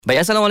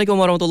Baik, Assalamualaikum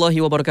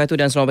warahmatullahi wabarakatuh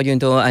dan selamat pagi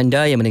untuk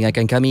anda yang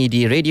mendengarkan kami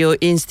di Radio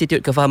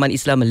Institut Kefahaman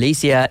Islam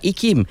Malaysia,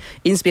 IKIM,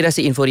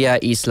 Inspirasi Inforia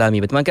Islami.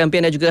 Bertemankan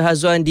Pian dan juga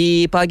Hazwan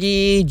di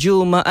pagi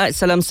Jumaat.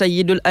 Salam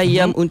Sayyidul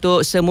Ayyam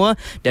untuk semua.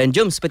 Dan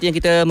jom, seperti yang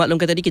kita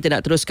maklumkan tadi, kita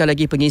nak teruskan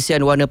lagi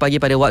pengisian Warna Pagi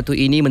pada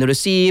waktu ini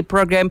menerusi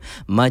program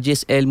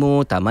Majlis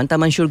Ilmu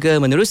Taman-Taman Syurga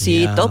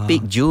menerusi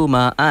topik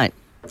Jumaat.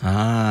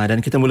 Dan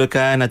kita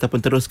mulakan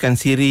ataupun teruskan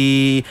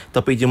siri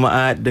topik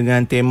Jumaat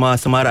dengan tema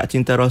Semarak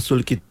Cinta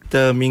Rasul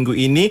kita minggu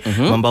ini,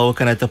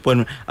 membawakan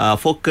ataupun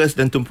fokus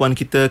dan tumpuan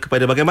kita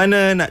kepada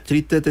bagaimana nak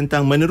cerita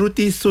tentang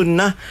meneruti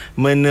sunnah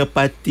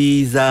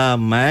menepati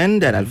zaman.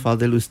 Dan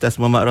Al-Fadhil Ustaz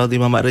Muhammad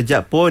Radhi Muhammad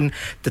Rejab pun,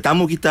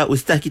 tetamu kita,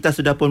 Ustaz kita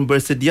sudah pun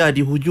bersedia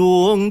di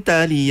hujung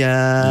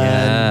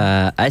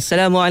talian.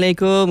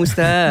 Assalamualaikum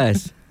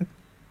Ustaz.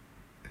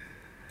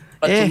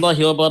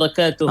 Warahmatullahi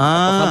wabarakatuh.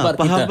 Apa khabar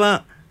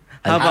kita?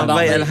 Khabar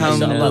baik,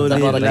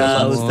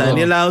 Alhamdulillah Ustaz.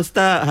 Inilah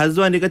Ustaz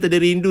Hazwan, dia kata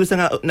dia rindu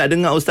sangat nak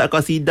dengar Ustaz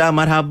qasidah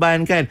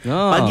marhaban kan.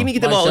 Pagi ni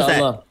kita bawa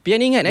Ustaz. Pian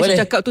ingat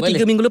saya cakap tu 3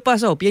 minggu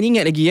lepas tau. Pian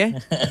ingat lagi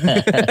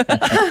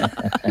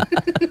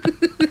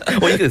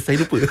Oh ya ke? Saya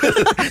lupa.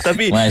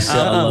 Tapi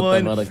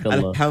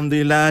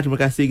Alhamdulillah, terima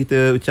kasih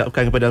kita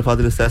ucapkan kepada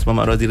Al-Fadhil Ustaz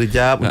Muhammad Radhi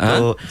Rejab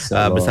untuk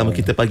bersama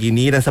kita pagi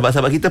ni, dan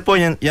sahabat-sahabat kita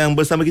pun yang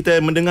bersama kita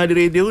mendengar di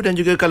radio. Dan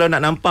juga kalau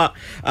nak nampak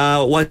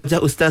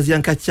wajah Ustaz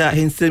yang kacak,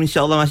 handsome,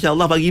 insyaAllah,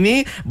 masya-Allah pagi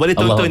ni, boleh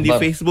tonton di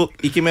Facebook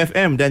IKIM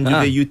FM dan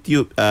juga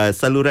YouTube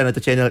saluran atau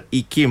channel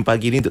IKIM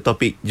pagi ni untuk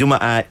topik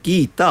Jumaat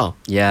kita.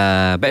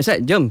 Ya, baik Ustaz,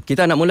 jom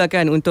kita nak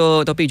mulakan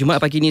untuk topik Jumaat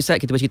pagi ni Ustaz.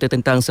 Kita bercerita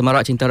tentang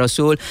Semarak Cinta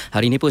Rasul.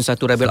 Hari ni pun 1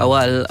 Rabiul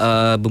Awal,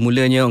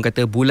 bermulanya orang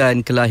kata bulan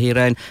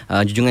kelahiran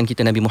junjungan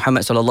kita Nabi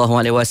Muhammad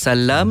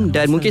SAW.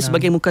 Dan mungkin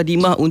sebagai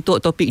mukadimah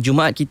untuk topik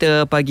Jumaat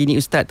kita pagi ni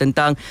Ustaz,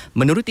 tentang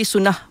menuruti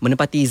sunnah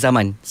menepati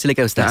zaman.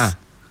 Silakan Ustaz.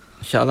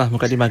 InsyaAllah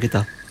mukadimah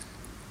kita.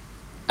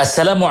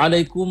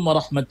 Assalamualaikum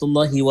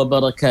warahmatullahi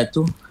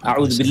wabarakatuh.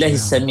 A'udzubillahi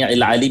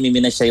as-sami'il 'alim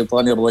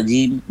minasyaitonir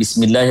rajim.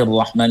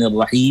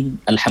 Bismillahirrahmanirrahim.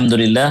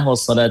 Alhamdulillah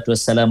wassalatu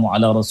wassalamu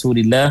ala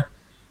Rasulillah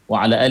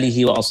wa ala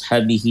alihi wa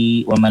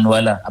ashabihi wa man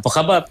wala. Apa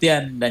khabar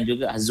Pian dan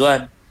juga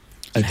Hazwan?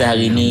 Kita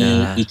hari ini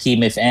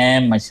IKIM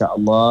FM,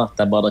 masya-Allah,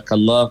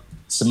 tabarakallah,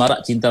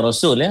 Semarak Cinta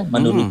Rasul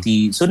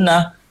menuruti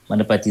sunnah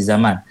menepati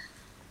zaman.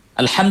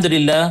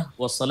 Alhamdulillah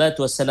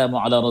wassalatu wassalamu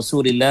ala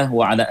Rasulillah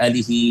wa ala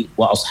alihi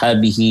wa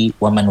ashabihi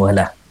wa man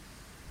wala.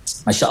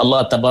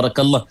 Masya-Allah,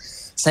 tabarakallah.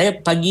 Saya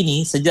pagi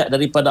ni sejak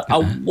daripada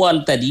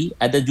awal tadi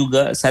ada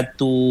juga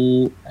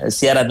satu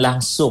siaran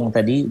langsung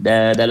tadi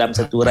dalam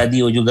satu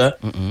radio juga.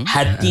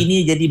 Hati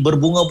ni jadi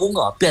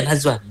berbunga-bunga Pian,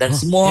 Hazwan, dan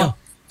semua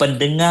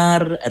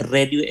pendengar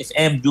radio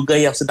FM juga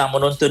yang sedang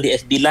menonton di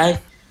FB Live.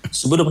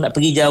 Sebelum nak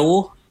pergi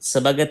jauh,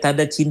 sebagai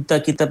tanda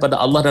cinta kita pada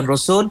Allah dan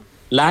Rasul,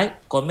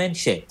 like, comment,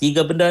 share.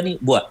 3 benda ni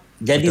buat.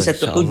 Jadi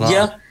satu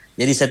hujjah,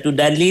 jadi satu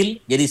dalil,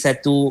 jadi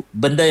satu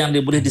benda yang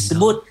dia boleh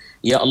disebut.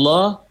 Ya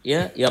Allah,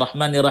 ya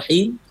Rahman, ya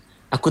Rahim,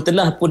 aku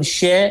telah pun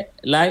share,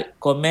 like,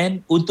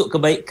 komen untuk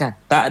kebaikan.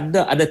 Tak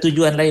ada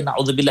tujuan lain.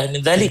 Na'udzubillah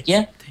min dzalik,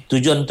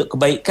 tujuan untuk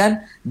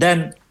kebaikan.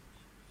 Dan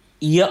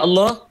ya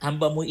Allah,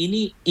 hamba-Mu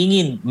ini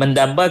ingin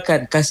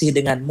mendambakan kasih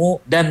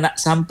dengan-Mu dan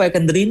nak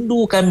sampaikan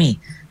rindu kami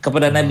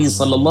kepada Nabi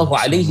sallallahu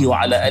alaihi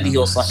wa ala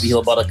alihi wa sahbihi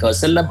wa baraka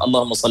wasallam.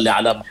 Allahumma salli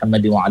ala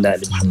Muhammad wa ala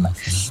ali Muhammad.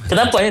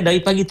 Kenapa dari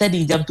pagi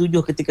tadi jam 7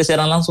 ketika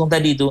siaran langsung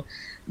tadi tu,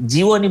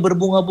 jiwa ni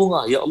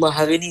berbunga-bunga. Ya Allah,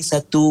 hari ni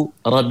 1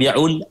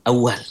 Rabiul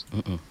Awal.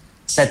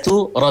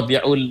 1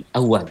 Rabiul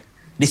Awal.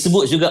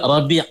 Disebut juga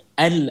Rabi'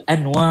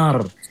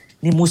 al-Anwar.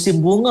 Ni musim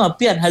bunga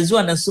Pian,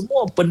 Hazwan dan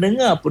semua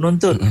pendengar,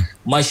 penonton.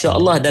 Masya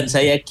Allah, dan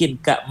saya yakin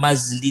Kak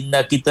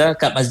Mazlina kita,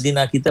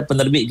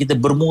 penerbit kita,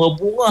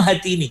 berbunga-bunga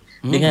hati ini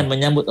dengan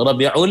menyambut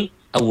Rabiul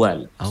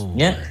Awal.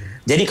 Ya.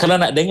 Jadi kalau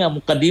nak dengar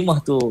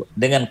mukadimah tu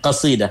dengan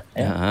qasidah,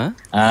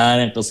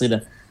 dengan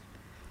qasidah.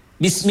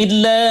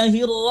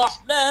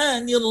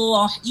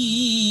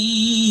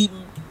 Bismillahirrahmanirrahim.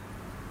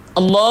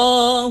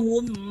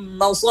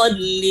 Allahumma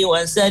salli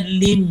wa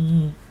sallim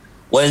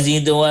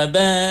وزد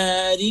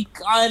وبارك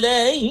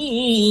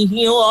عليه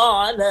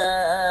وعلى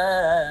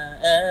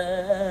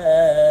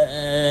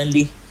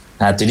آله.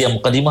 Itu dia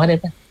mukadimah dia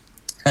kan.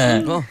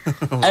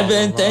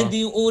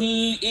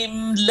 Abtadi'ul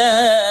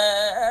imla'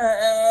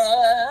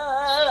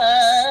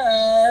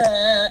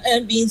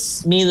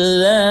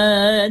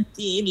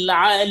 bismillahil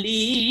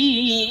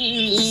aliyah.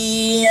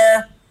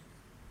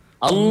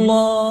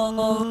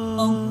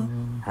 Allah.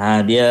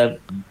 Dia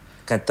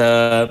kata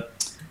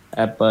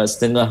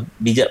setengah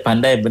bijak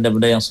pandai,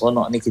 benda-benda yang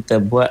seronok ni kita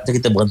buat,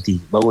 kita berhenti,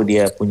 baru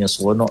dia punya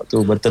seronok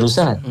tu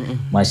berterusan.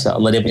 Masya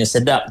Allah, dia punya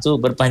sedap tu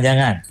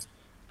berpanjangan.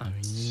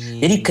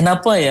 Jadi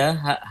kenapa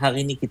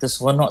hari ni kita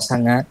seronok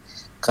sangat?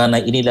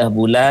 Kerana inilah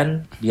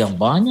bulan yang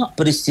banyak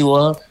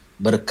peristiwa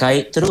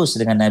berkait terus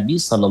dengan Nabi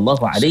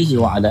sallallahu alaihi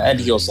wa ala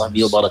alihi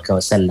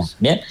wasallam.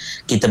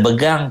 Kita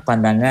pegang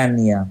pandangan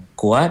yang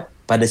kuat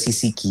pada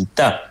sisi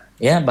kita,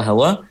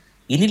 bahawa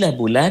inilah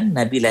bulan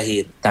Nabi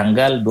lahir,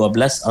 tanggal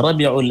 12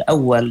 Rabiul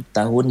Awal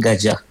tahun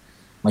Gajah.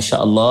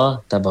 Masya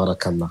Allah,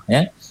 tabarakallah.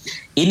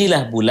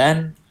 Inilah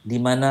bulan di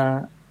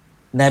mana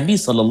Nabi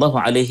SAW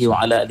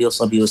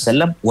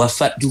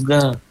wafat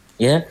juga,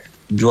 ya,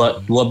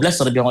 12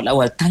 Rabiul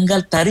Awal,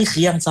 tanggal tarikh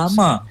yang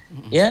sama,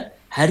 ya,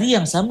 hari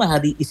yang sama,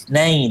 hari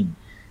Isnin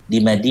di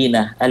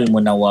Madinah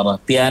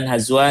Al-Munawwarah. Pian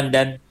Hazwan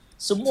dan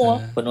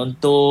semua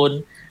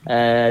penonton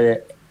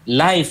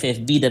live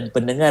FB dan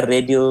pendengar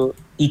radio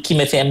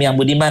IKIM FM yang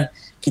budiman,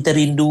 kita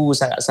rindu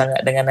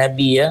sangat-sangat dengan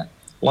Nabi, ya.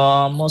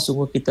 Lama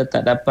sungguh kita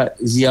tak dapat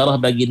ziarah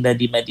baginda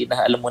di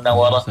Madinah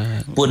Al-Munawwarah.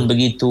 Pun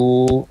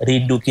begitu,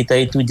 rindu kita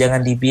itu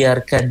jangan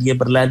dibiarkan dia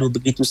berlalu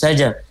begitu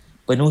saja.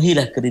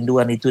 Penuhilah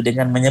kerinduan itu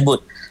dengan menyebut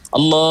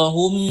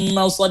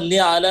Allahumma salli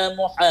ala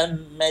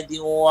Muhammad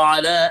wa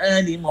ala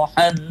ali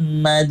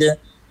Muhammad.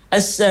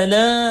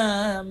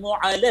 Assalamu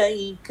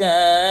alayka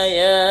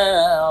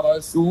ya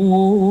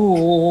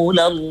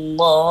Rasulullah.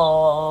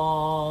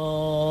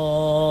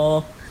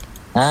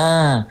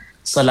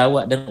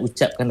 Salawat dan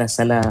ucapkanlah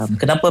salam.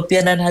 Kenapa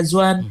Pian dan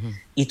Hazwan?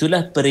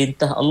 Itulah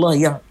perintah Allah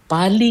yang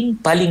paling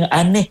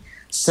aneh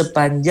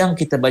sepanjang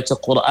kita baca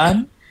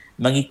Quran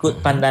mengikut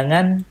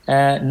pandangan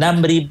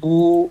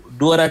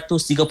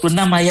 6,236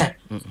 ayat,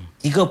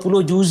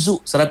 30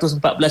 juzuk, 114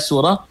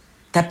 surah,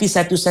 tapi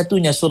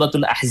satu-satunya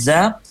suratul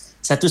Ahzab,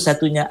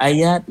 satu-satunya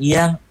ayat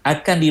yang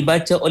akan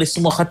dibaca oleh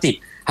semua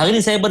khatib. Hari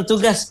ini saya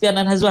bertugas, Pian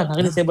dan Hazwan.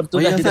 Hari ini saya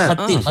bertugas jadi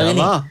khatib hari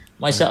ini.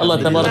 Masya Allah,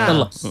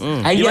 tabarakallah.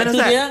 Ayat tu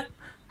dia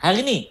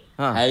hari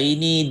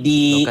ini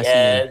di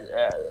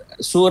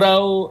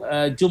surau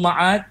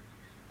Jumaat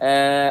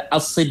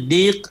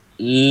As-Siddiq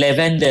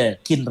Lavender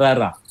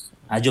Kinrara.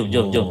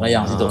 Jom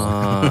layang situ.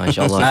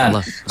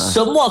 Masya-Allah.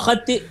 Semua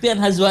khatib Pian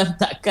Hazwan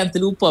takkan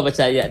terlupa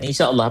baca ayat ni,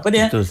 insya-Allah. Apa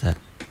dia? Betul, Ustaz.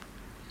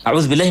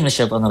 A'udzubillahi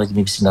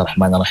minasyaitonirrajim.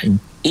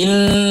 Bismillahirrahmanirrahim.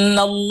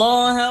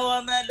 Innallaha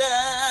wa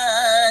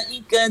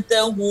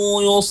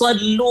malaikatahu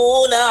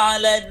yusalluna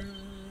 'alan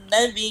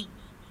nabi.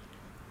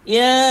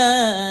 يا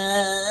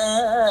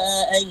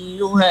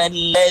أيها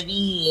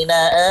الذين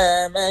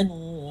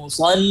آمنوا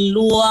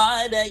صلوا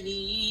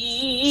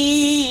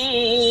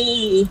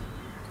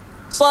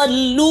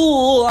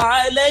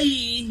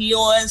عليه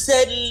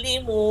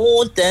وسلموا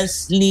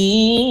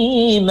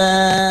تسليما.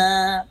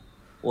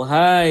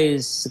 Wahai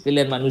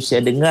sekalian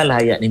manusia, dengarlah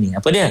ayat ini.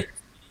 Apa dia?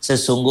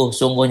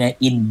 Sesungguh-sungguhnya,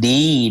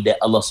 indeed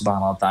Allah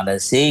Subhanahu Wa Taala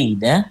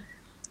said,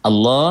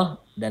 Allah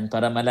dan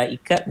para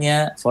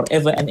malaikatnya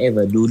forever and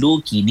ever, dulu,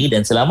 kini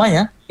dan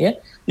selamanya, ya,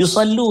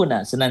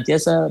 yusalluna,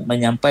 senantiasa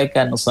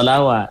menyampaikan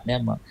salawat, ya.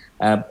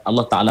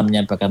 Allah Ta'ala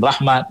menyampaikan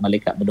rahmat,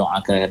 malaikat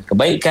mendoakan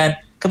kebaikan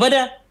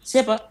kepada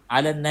siapa?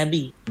 Ala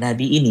Nabi.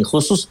 Nabi ini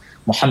khusus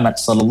Muhammad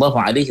sallallahu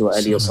alaihi wa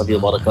alihi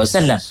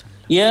wasallam.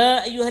 Ya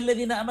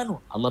ayyuhalladzina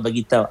amanu, Allah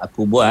bagi tahu,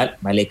 aku buat,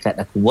 malaikat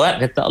aku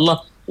buat, kata Allah.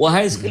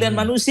 Wahai sekalian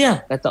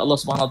manusia, kata Allah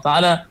Subhanahu Wa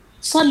Taala,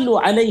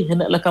 sallu alaihi,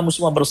 hendaklah kamu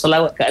semua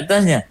bersalawat ke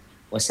atasnya,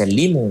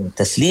 wasallimu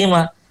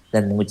taslima,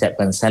 dan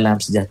mengucapkan salam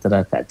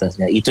sejahtera ke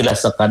atasnya. Itulah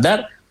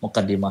sekadar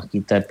mukadimah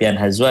kita, Pian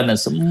Hazwan dan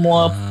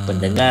semua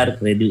pendengar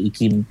radio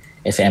IKIM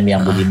FM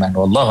yang budiman.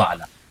 Wallahu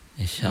a'lam.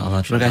 InsyaAllah.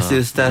 Terima kasih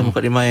Ustaz,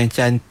 mukadimah yang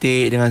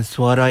cantik dengan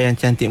suara yang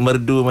cantik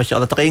merdu. Masya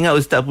Allah. Tak ingat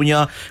Ustaz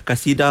punya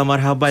kasidah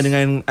marhaban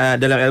dengan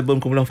dalam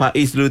album Kumpulan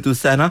Faiz dulu tu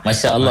Ustaz.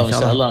 Masya Allah.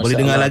 Boleh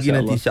dengar lagi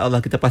nanti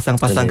insya-Allah, kita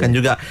pasang-pasangkan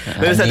juga.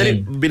 Ustaz,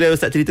 tadi bila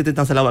Ustaz cerita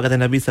tentang salawat kata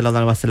Nabi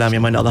sallallahu alaihi wasallam,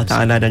 yang mana Allah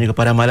Taala dan juga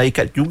para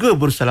malaikat juga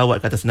bersalawat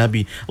ke atas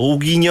Nabi.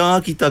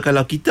 Ruginya kita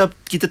kalau kita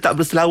tak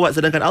berselawat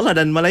sedangkan Allah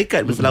dan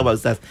malaikat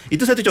berselawat, Ustaz.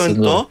 Itu satu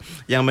contoh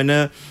yang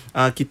mana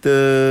kita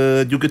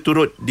juga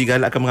turut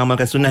digalakkan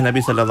mengamalkan sunnah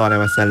Nabi sallallahu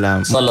alaihi wasallam.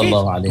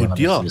 Sallallahu alaihi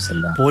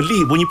wasallam.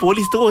 Bunyi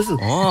polis terus tu.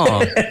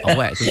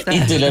 Awak tu Ustaz.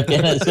 Itulah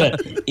Pian Hazwan.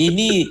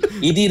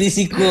 Ini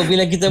risiko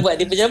bila kita buat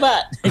di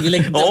pejabat.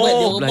 Bila kita buat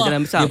di rumah,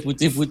 dia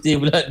putih-putih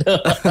pula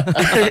dah.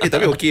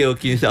 Tapi okey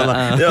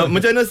insya-Allah.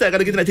 Macam mana Ustaz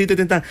kalau kita nak cerita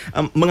tentang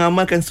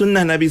mengamalkan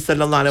sunnah Nabi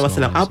sallallahu alaihi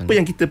wasallam, apa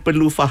yang kita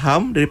perlu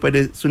faham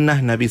daripada sunnah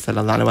Nabi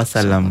sallallahu alaihi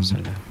wasallam?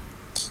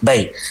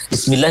 Baik.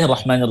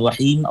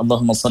 Bismillahirrahmanirrahim.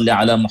 Allahumma salli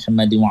ala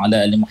Muhammad wa ala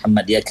ali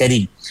Muhammad ya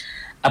karim.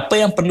 Apa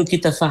yang perlu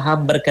kita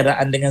faham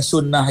berkenaan dengan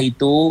sunnah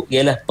itu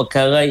ialah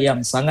perkara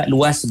yang sangat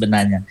luas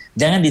sebenarnya.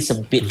 Jangan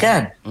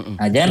disempitkan.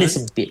 Jangan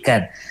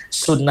disempitkan.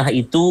 Sunnah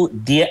itu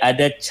dia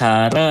ada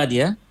cara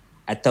dia,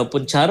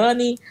 ataupun cara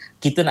ni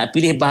kita nak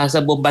pilih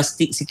bahasa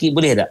bombastik sikit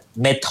boleh tak?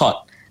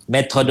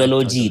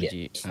 Metodologi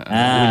dia.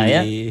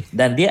 Ya.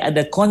 Dan dia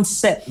ada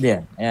konsep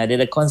dia. Ya, dia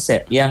ada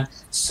konsep yang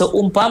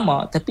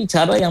seumpama tapi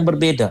cara yang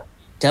berbeza.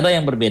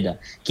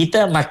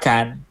 Kita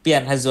makan,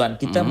 Pian Hazwan,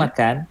 kita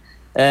makan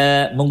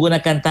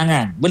menggunakan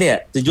tangan. Boleh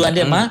tak? Tujuan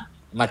dia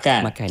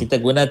makan. Kita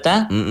guna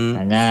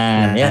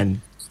tangan, ya.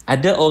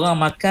 Ada orang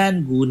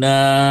makan guna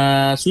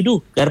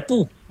sudu,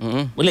 garpu.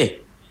 Boleh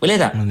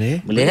tak?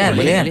 Boleh kan?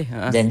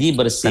 Janji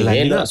bersih,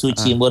 elok,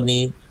 suci,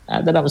 murni.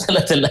 Tak ada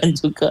masalah, telan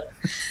juga.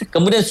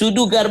 Kemudian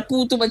sudu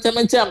garpu tu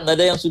macam-macam.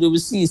 Ada yang sudu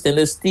besi,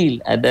 stainless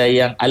steel, ada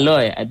yang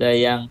alloy, ada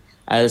yang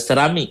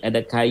seramik,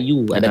 ada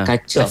kayu, ada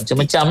kaca,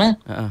 macam-macam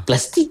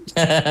plastik.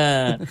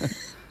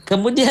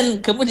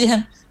 Kemudian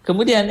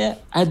ya,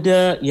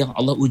 ada yang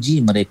Allah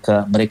uji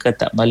mereka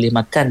tak boleh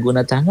makan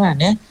guna tangan,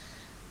 ya.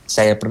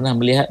 Saya pernah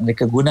melihat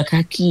mereka guna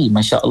kaki.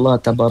 Masya Allah,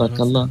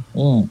 tabarakallah.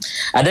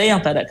 Ada yang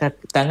tak ada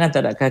tangan,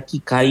 tak ada kaki.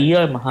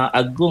 Kaya, maha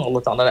agung.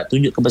 Allah Ta'ala nak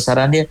tunjuk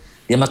kebesaran dia.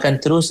 Dia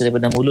makan terus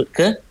daripada mulut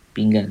ke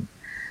pinggan.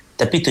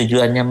 Tapi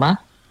tujuannya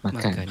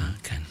makan.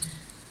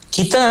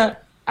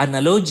 Kita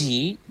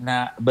analogi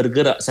nak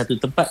bergerak satu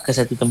tempat ke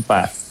satu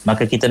tempat.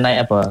 Maka kita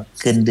naik apa?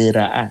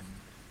 Kenderaan.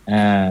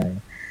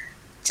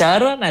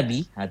 Cara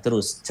Nabi,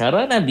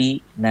 cara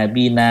Nabi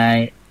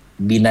naik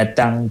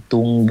binatang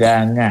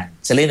tunggangan.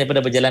 Selain daripada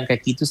berjalan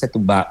kaki itu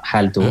satu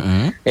hal tu,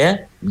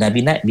 ya,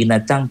 Nabi naik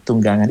binatang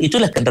tunggangan.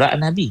 Itulah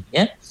kenderaan Nabi,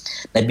 ya.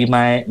 Nabi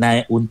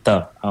naik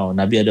unta.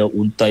 Nabi ada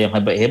unta yang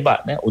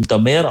hebat-hebat, ya, unta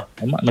merah.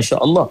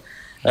 Masya-Allah.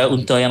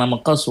 Unta yang nama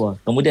Qaswa.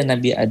 Kemudian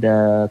Nabi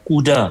ada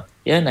kuda,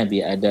 ya,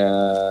 Nabi ada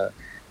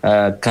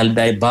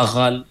kaldai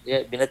bagal,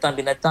 ya,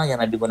 binatang-binatang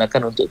yang Nabi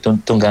gunakan untuk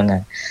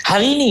tunggangan.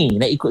 Hari ini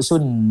nak ikut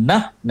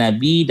sunnah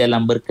Nabi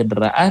dalam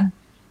berkenderaan,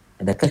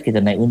 adakah kita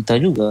naik unta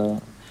juga?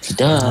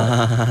 Tidak.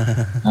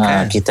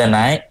 Kita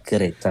naik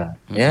kereta,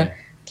 ya.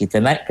 Kita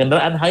naik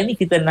kenderaan. Hari ini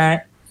kita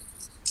naik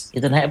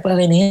apa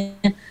hari ini?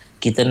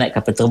 Kita naik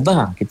kapal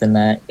terbang, kita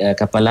naik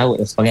kapal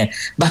laut dan sebagainya.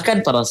 Bahkan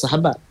para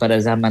sahabat pada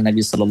zaman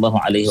Nabi sallallahu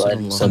alaihi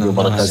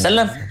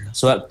wasallam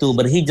sewaktu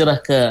berhijrah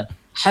ke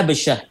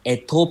Habsyah,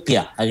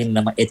 Ethiopia, hari ini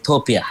nama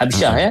Ethiopia,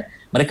 Habsyah, ya.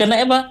 Mereka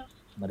naik apa?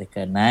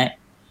 Mereka naik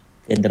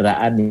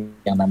kenderaan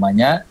yang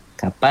namanya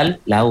kapal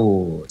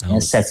laut,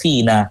 ya,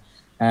 safina.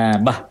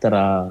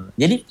 Bahtera.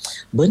 Jadi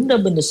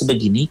benda-benda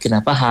sebegini kena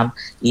faham,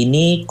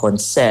 ini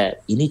konsep,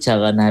 ini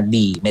cara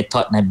Nabi,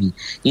 metod Nabi.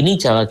 Ini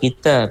cara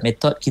kita,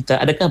 metod kita.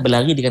 Adakah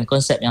berlari dengan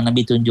konsep yang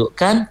Nabi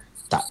tunjukkan?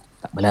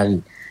 Tak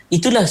berlari.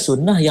 Itulah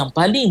sunnah yang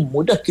paling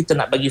mudah kita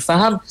nak bagi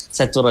faham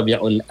 1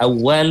 Rabiul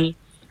Awal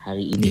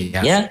hari ini,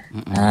 ya.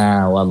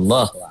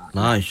 Wallahu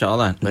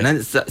insya-Allah.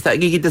 Sekejap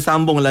lagi kita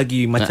sambung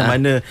lagi macam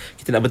mana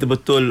kita nak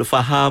betul-betul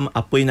faham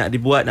apa yang nak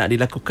dibuat, nak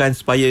dilakukan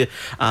supaya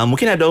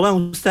mungkin ada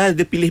orang ustaz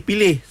dia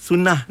pilih-pilih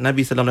sunnah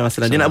Nabi sallallahu alaihi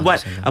wasallam. Dia nak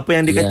buat apa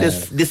yang dia kata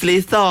dia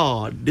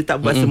selesa, dia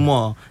tak buat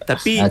semua.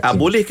 Tapi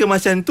boleh ke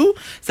macam tu?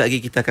 Sekejap lagi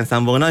kita akan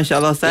sambung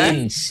insya-Allah ustaz.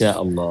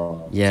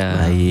 Insya-Allah.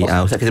 Ya.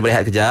 Baik, ustaz kita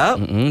berehat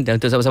kejap.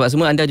 Dan untuk sahabat-sahabat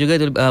semua, anda juga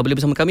boleh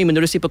bersama kami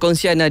menerusi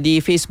perkongsian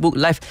di Facebook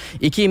Live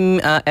IKIM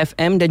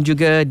FM dan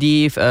juga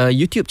di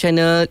YouTube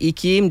channel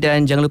IKIM.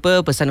 Dan jangan lupa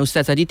pesan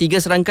Ustaz tadi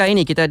 3 serangkai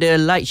ni kita ada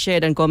like,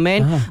 share dan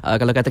komen.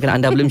 Kalau katakan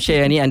anda belum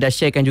share ni, anda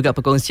sharekan juga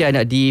perkongsian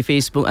di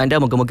Facebook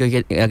anda. Moga-moga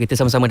kita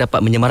sama-sama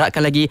dapat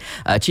menyemarakkan lagi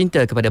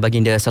cinta kepada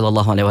baginda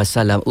sallallahu alaihi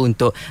wasallam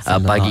untuk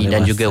pagi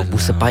dan juga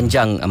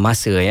sepanjang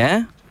masa,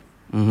 ya.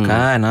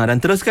 Dan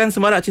teruskan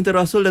semarak cinta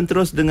Rasul dan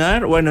terus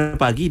dengar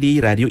Warna Pagi di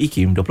Radio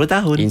IKIM 20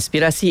 tahun.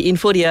 Inspirasi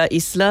Inforia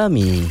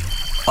Islami.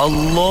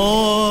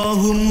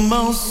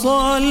 Allahumma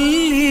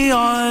salli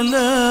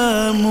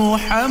ala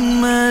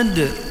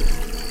Muhammad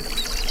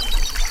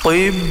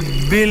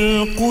طب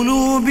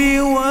القلوب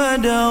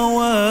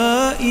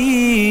ودوائها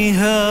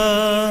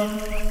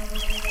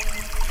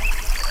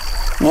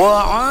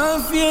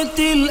وعافية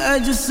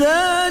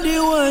الأجساد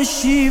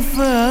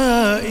وشفائها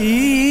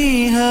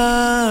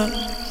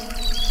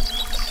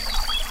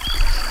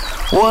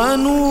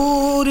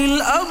ونور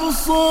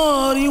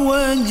الأبصار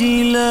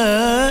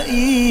وجلائها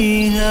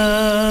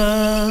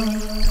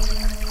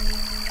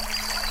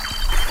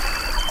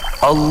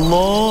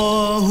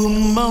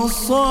اللهم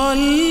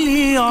صل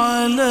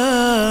على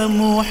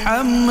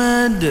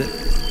محمد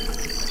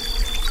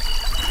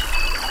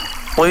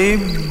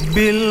طب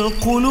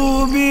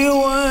القلوب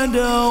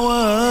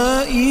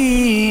ودوائها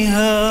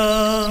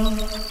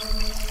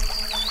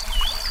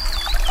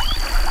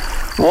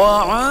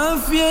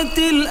وعافية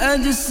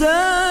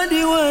الأجساد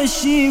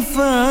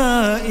وشفائها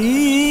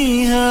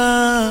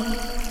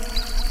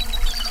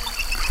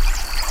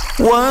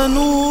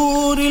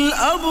ونور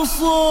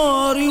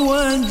الأبصار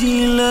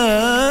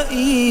وجلائها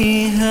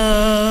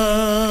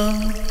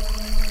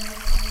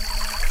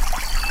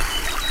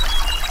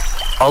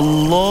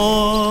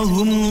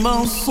اللهم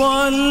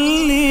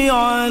صل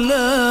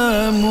على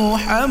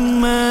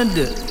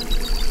محمد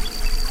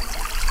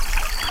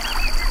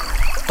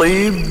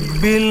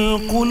طب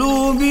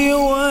القلوب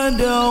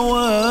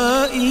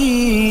ودوائها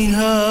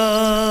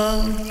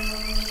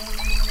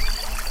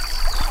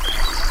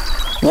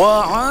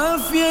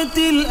وعافية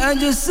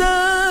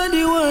الأجساد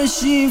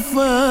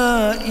وشفائها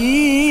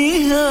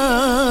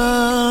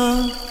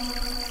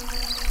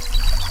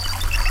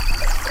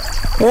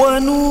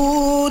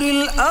ونور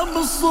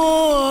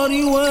الأبصار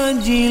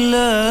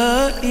وجلائها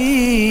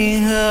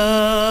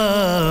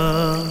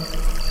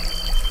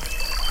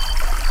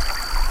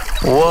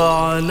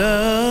وعلى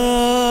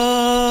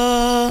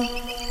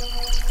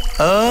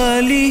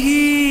آله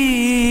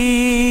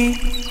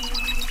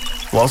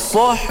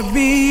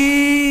وصحبه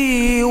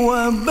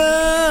وبارك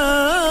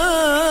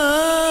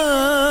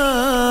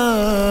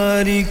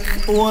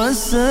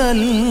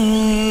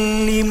وسلم.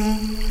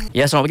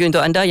 Ya, selamat pagi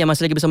untuk anda yang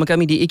masih lagi bersama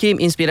kami di IKIM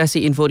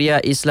Inspirasi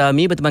Inforia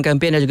Islami bertemankan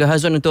Pian dan juga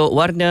Hazwan untuk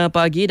Warna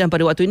Pagi. Dan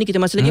pada waktu ini kita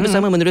masih lagi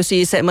bersama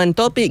menerusi segmen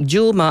Topik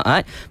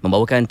Jumaat,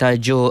 membawakan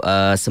tajuk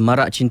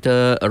Semarak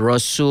Cinta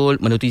Rasul,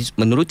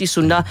 menuruti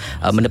sunnah,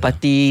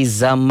 menepati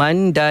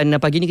zaman. Dan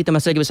pagi ini kita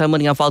masih lagi bersama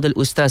dengan Fadil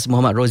Ustaz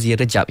Muhammad Rozi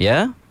Rejab,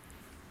 ya.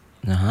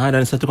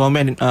 Dan satu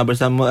komen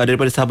bersama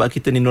daripada sahabat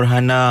kita ni,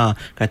 Nurhana,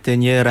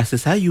 katanya rasa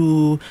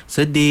sayu,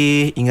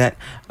 sedih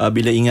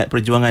bila ingat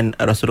perjuangan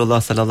Rasulullah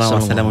sallallahu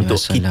alaihi wasallam untuk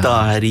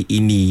kita hari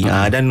ini.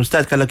 Dan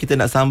Ustaz, kalau kita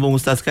nak sambung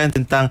Ustaz kan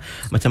tentang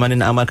macam mana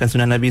nak amalkan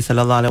sunnah Nabi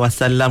sallallahu alaihi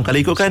wasallam,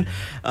 kalau ikutkan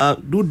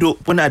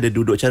duduk pun ada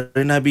duduk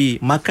cara Nabi,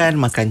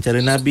 makan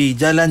cara Nabi,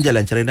 jalan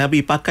cara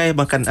Nabi, pakai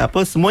makan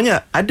apa,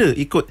 semuanya ada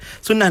ikut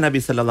sunnah Nabi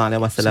sallallahu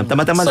alaihi wasallam.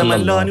 Tambah-tambah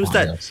zaman lah ni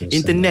Ustaz,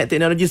 internet,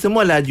 teknologi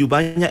semua laju,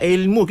 banyak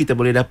ilmu kita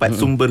boleh dapat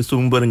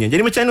sumber-sumbernya.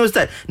 Jadi macam mana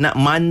Ustaz nak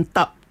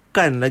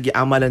mantapkan lagi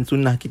amalan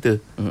sunnah kita?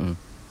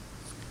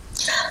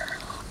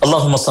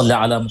 Allahumma salli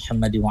ala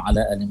Muhammad wa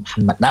ala ali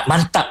Muhammad. Nak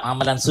mantap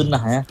amalan sunnah,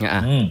 ya.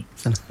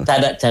 Tak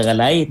ada cara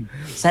lain.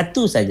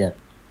 Satu saja.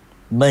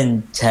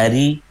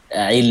 Mencari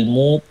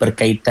ilmu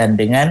berkaitan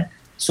dengan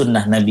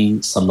sunnah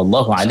Nabi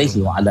sallallahu alaihi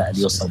wa ala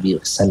alihi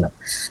wasallam.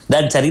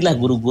 Dan carilah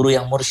guru-guru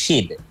yang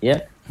mursyid,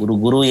 ya.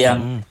 Guru-guru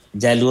yang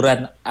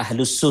jaluran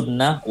ahlus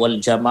sunnah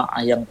wal jamaah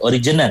yang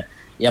original,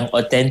 yang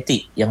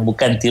otentik, yang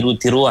bukan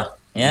tiru-tiruan,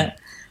 ya.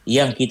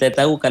 Yang kita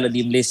tahu kalau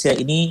di Malaysia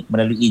ini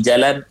melalui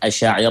jalan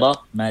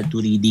Asy'ariyah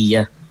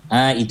Maturidiyah.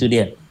 Itu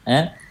dia.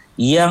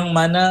 Yang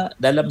mana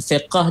dalam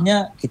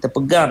fiqahnya kita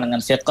pegang dengan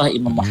fiqah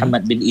Imam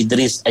Muhammad bin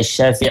Idris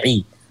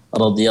Asy-Syafi'i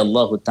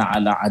radhiyallahu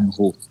taala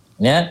anhu,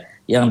 ya.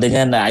 Yang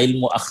dengan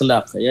ilmu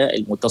akhlak, ya,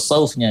 ilmu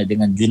tasawufnya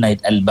dengan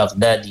Junaid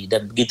Al-Baghdadi,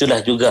 dan begitulah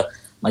juga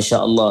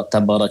masya-Allah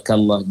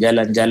tabarakallah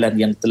jalan-jalan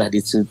yang telah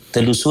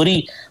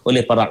ditelusuri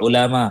oleh para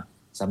ulama,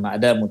 sama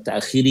ada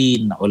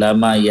mutaakhirin,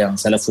 ulama yang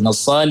salafun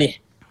salih,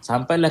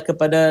 sampailah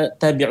kepada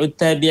tabi'ut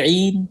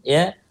tabi'in,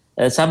 ya,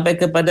 sampai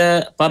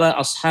kepada para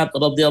ashab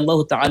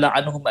radhiyallahu taala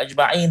anhum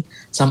ajma'in,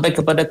 sampai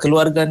kepada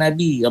keluarga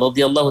Nabi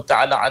radhiyallahu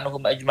taala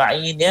anhum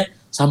ajma'in, ya,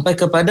 sampai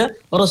kepada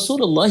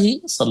Rasulullah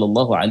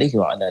sallallahu alaihi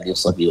wa alihi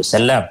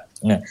wasallam.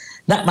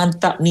 Nak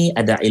mantap ni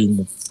ada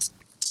ilmu.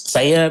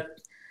 Saya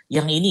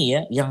yang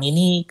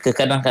ini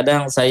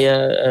kadang-kadang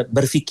saya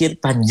berfikir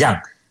panjang.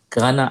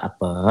 Kerana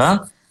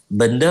apa?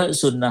 Benda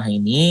sunnah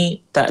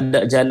ini tak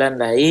ada jalan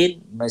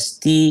lain,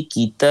 mesti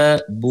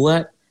kita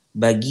buat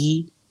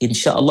bagi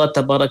insya-Allah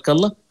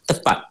tabarakallah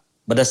tepat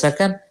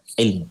berdasarkan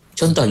ilmu.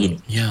 Contoh gini.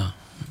 Ya.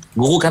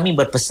 Guru kami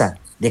berpesan.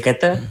 Dia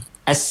kata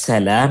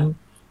assalam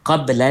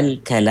qabla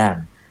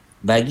al-kalam.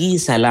 Bagi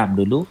salam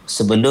dulu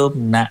sebelum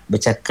nak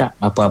bercakap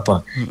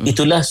apa-apa.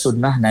 Itulah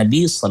sunnah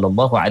Nabi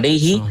sallallahu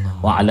alaihi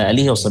wa ala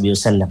alihi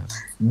wasallam.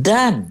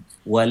 Dan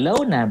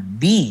walau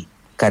Nabi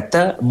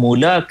kata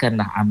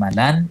mulakanlah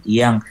amalan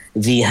yang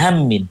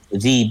zihammin,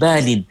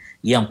 zibalin,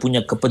 yang punya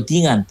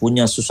kepentingan,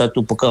 punya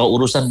sesuatu perkara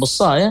urusan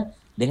besar, ya,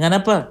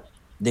 dengan apa?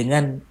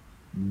 Dengan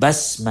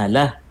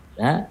basmalah,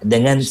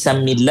 dengan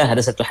samillah.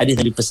 Ada satu hadis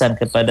Nabi pesan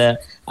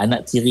kepada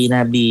anak tiri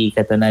Nabi,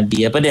 kata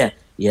Nabi apa dia?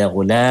 Ya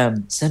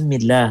ghulam,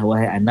 samillah,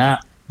 wahai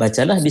anak,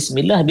 bacalah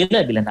bismillah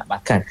bila nak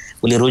makan.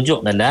 Boleh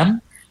rujuk dalam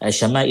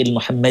Syama'il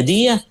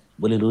Muhammadiyah,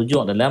 boleh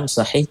rujuk dalam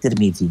Sahih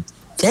Tirmizi.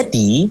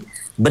 Jadi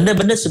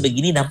benda-benda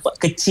sebegini nampak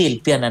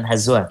kecil, Pian dan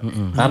Hazwan.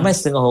 Ramai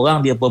setengah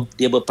orang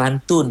dia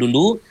berpantun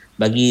dulu,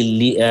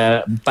 bagi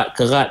 4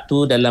 kerat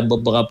tu dalam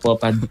beberapa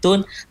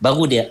pantun,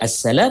 baru dia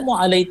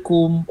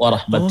Assalamualaikum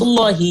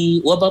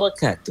warahmatullahi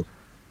wabarakatuh.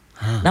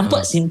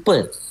 Nampak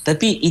simple,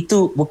 tapi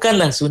itu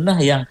bukanlah sunnah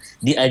yang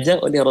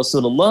diajar oleh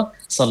Rasulullah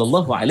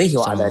sallallahu alaihi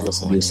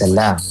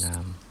wasallam.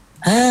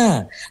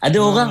 Ada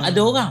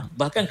orang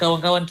bahkan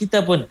kawan-kawan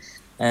kita pun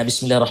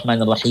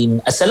Bismillahirrahmanirrahim.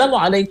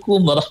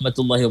 Assalamualaikum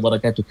warahmatullahi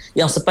wabarakatuh.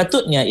 Yang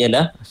sepatutnya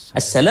ialah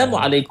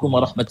Assalamualaikum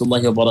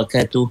warahmatullahi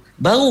wabarakatuh,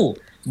 baru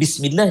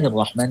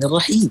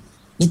Bismillahirrahmanirrahim.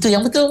 Itu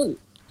yang betul.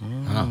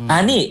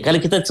 Ni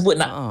kalau kita sebut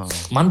nak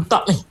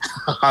mantap ni.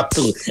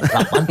 Tu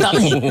nak mantap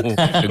ni.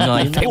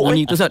 Dengar efek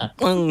bunyi tu, Ustaz.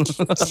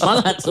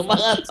 Semangat.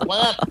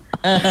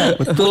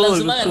 Betul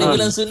semangat ni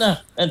bulan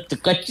sunnah.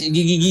 Terkacik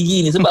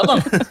gigi-gigi ni sebab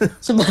apa?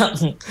 Sebab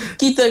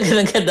kita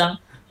kadang-kadang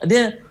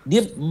dia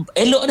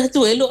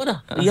elok dah.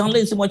 Yang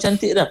lain semua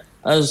cantik dah.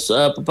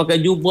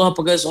 Pakai jubah,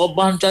 pakai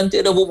sorban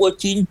cantik dah, bubuh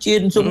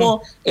cincin semua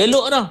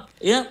elok dah,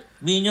 ya.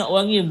 Minyak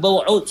wangi,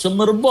 bau ud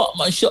semerbak,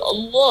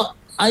 masya-Allah,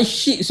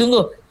 asyik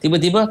sungguh.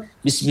 Tiba-tiba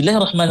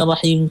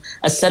Bismillahirrahmanirrahim,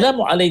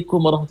 Assalamualaikum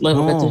warahmatullahi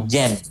wabarakatuh,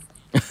 jam.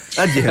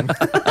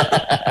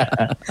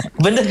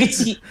 Benda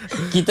kecil.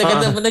 Kita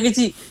kata benda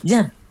kecil,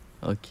 jam.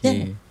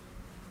 Okey.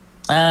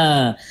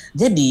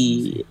 Jadi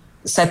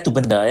satu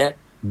benda, ya,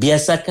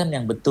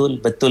 biasakan yang betul,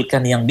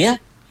 betulkan yang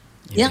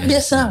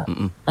biasa.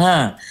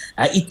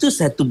 Itu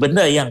satu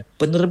benda yang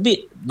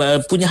penerbit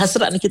punya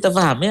hasrat ni kita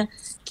faham, ya.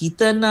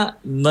 Kita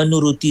nak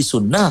menuruti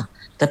sunnah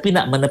tapi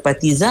nak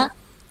menepati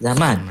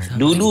zaman.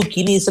 Dulu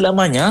kini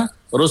selamanya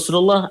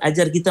Rasulullah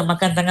ajar kita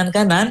makan tangan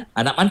kanan.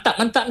 Nak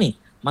mantap ni,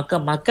 maka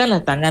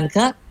makanlah tangan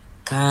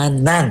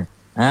kanan.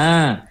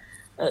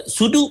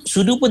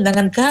 sudu pun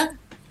tangan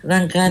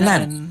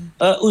kanan.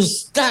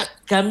 Ustaz,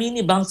 kami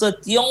ni bangsa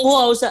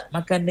Tionghoa Ustaz,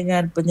 makan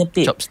dengan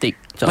penyepit. Chopstick.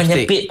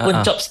 Penyepit pun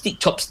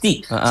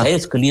chopstick. Saya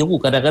keliru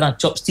kadang-kadang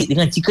chopstick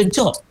dengan chicken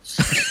chop.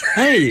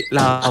 Hei,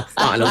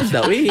 lapaklah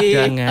Ustaz weh.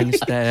 Jangan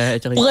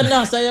Ustaz.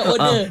 Pernah saya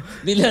order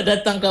bila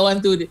datang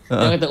kawan tu dia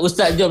kata,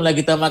 Ustaz jomlah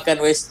kita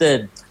makan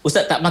western.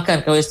 Ustaz tak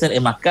makan ke western?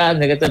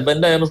 Makan. Dia kata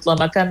benda yang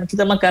Rasulullah makan,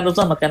 kita makan.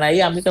 Rasulullah makan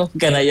ayam, kita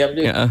makan ayam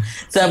juga.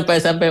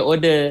 Sampai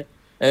order.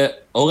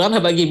 Orang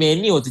dah bagi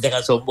menu tu,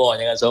 jangan sombong.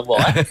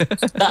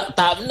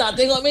 tak nak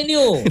tengok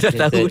menu.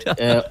 Dah tahu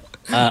dah.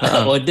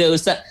 Order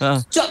Ustaz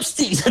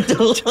chopstick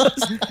satu.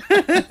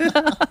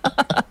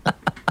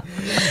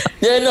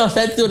 Dia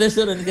satu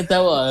restoran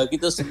ketawa,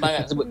 kita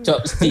semangat sebut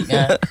chopstick.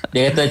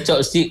 Dia kata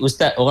chopstick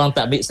Ustaz, orang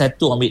tak ambil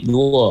satu, ambil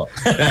dua.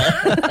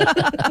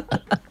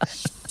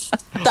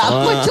 Tak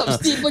apa,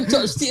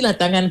 chopstick lah.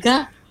 Tangan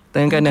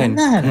kanan.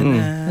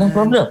 No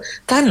problem.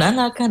 Kanan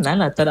lah.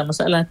 Tak ada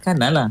masalah.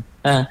 Kanan lah.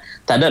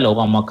 Tak adalah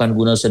orang makan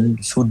guna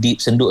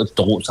senduk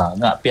teruk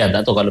sangat. Pian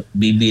tak tahu kalau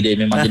bibi dia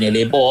memang jenis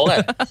lebar kan.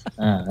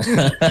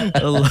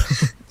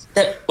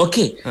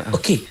 Okey.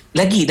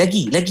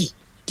 Lagi.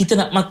 Kita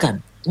nak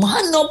makan.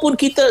 Mana pun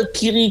kita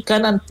kiri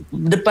kanan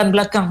depan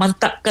belakang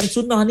mantapkan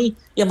sunnah ni.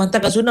 Yang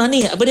mantapkan sunnah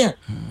ni apa dia?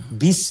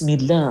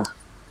 Bismillah.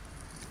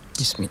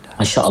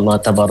 Masya Allah,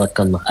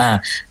 tabarakallah.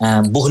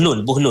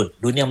 Buhlul.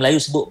 Dunia Melayu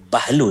sebut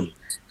bahlul.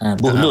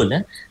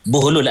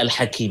 Buhlul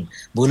al-Hakim.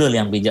 Buhlul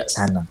yang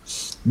bijaksana.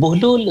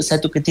 Buhlul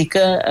satu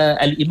ketika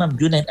Al-Imam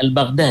Junaid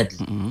Al-Baghdadi.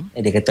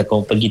 Dia kata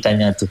kau pergi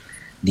tanya tu.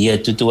 Dia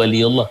tu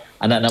wali Allah.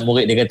 Anak-anak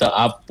murid dia kata,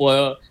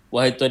 apa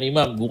wahai Tuan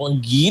Imam, orang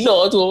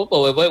gila tu apa?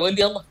 Wahai wali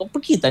Allah. Kau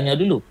pergi tanya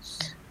dulu.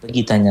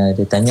 Dia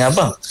tanya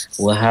apa?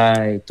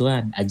 Wahai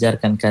Tuan,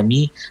 ajarkan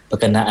kami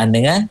berkenaan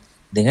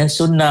dengan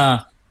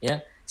sunnah.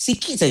 Ya.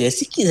 Sikit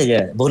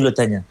saja. Buhlul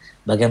tanya,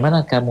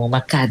 bagaimana kamu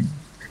makan?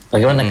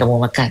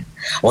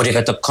 Oh, dia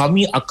kata,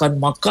 kami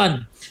akan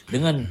makan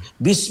dengan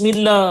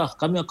bismillah.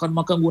 Kami akan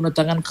makan guna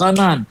tangan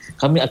kanan.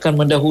 Kami akan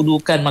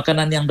mendahulukan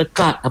makanan yang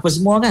dekat. Apa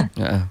semua kan?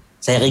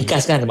 Saya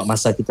ringkaskan sebab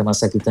masa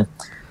kita.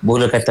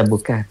 Buhlul kata,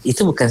 bukan.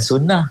 Itu bukan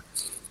sunnah.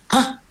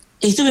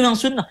 Itu memang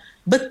sunnah.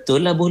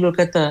 Betul lah Buhlul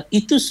kata.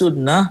 Itu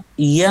sunnah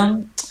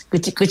yang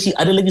kecil-kecil.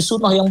 Ada lagi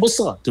sunnah yang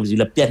besar. Tu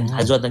bila Pian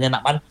Azwan tanya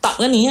nak mantap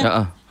kan ni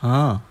ya?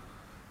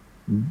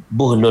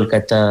 Buhlul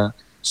kata,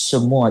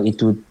 semua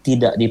itu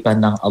tidak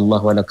dipandang Allah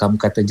walau kamu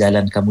kata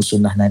jalan kamu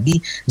sunnah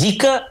Nabi,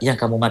 jika yang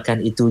kamu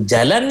makan itu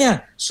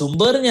jalannya,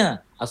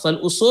 sumbernya,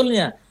 asal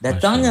usulnya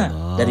datangnya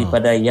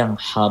daripada yang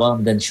haram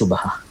dan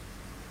syubhah.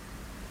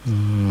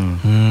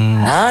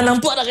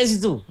 Nampak tak kat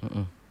situ?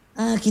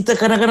 Kita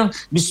kadang-kadang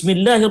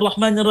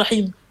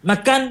bismillahirrahmanirrahim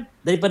makan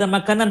daripada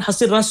makanan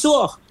hasil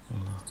rasuah,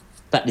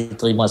 tak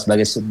diterima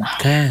sebagai sunnah.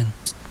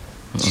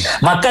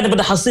 Makan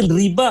daripada hasil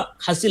riba,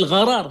 hasil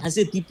gharar,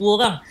 hasil tipu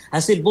orang,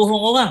 hasil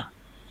bohong orang,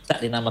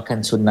 tak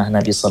dinamakan sunnah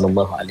Nabi SAW.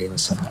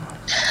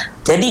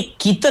 Jadi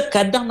kita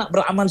kadang nak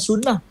beramal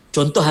sunnah.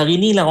 Contoh hari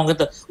ni lah orang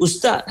kata,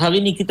 Ustaz hari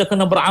ni kita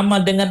kena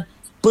beramal dengan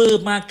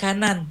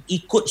pemakanan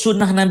ikut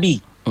sunnah Nabi.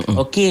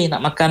 Okey,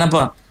 nak makan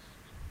apa?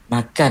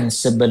 Makan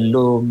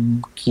sebelum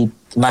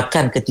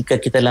makan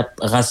ketika kita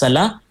rasa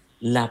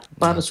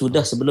lapar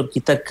sudah sebelum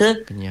kita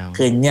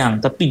kenyang.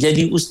 Tapi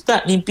jadi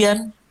Ustaz ni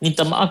Pian,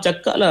 minta maaf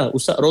cakap lah,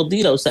 Ustaz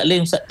Rodi lah, Ustaz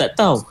Lim, Ustaz tak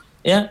tahu.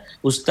 Ya,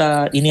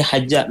 Ustaz ini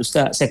hajat,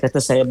 Ustaz saya kata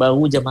saya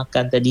baru je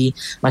makan tadi,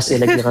 masih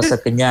lagi rasa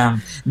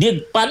kenyang.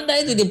 Dia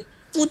pandai tu, dia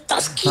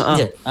putar sikit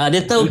je.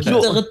 Dia tahu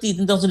kita reti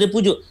tentang sudah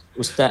pujuk.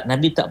 Ustaz,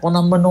 Nabi tak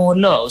pernah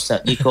menolak Ustaz.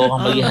 Jika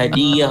orang bagi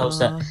hadiah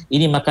Ustaz,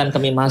 ini makan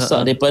kami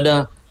masak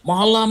daripada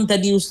malam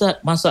tadi Ustaz,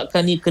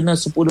 masakan ni kena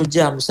 10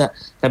 jam Ustaz.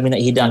 Kami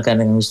nak hidangkan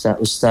dengan Ustaz.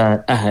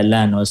 Ustaz,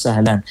 ahlan wa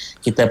sahlan.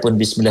 Kita pun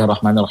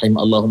bismillahirrahmanirrahim.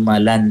 Allahumma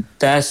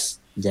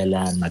lantas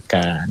jalan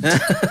makan.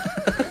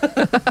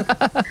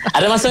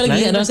 Ada masa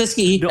lagi? Ada masa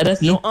sikit? Ada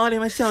sikit? Doa ni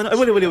macam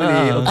boleh.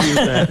 Okey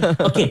Ustaz.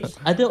 Okey,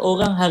 ada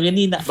orang hari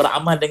ni nak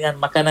beramal dengan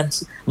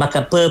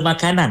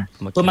pemakanan.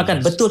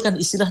 Betulkan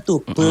istilah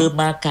tu,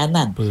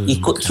 pemakanan.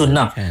 Ikut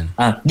sunnah.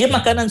 Dia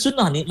makanan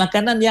sunnah ni,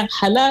 makanan yang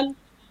halal,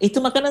 itu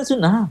makanan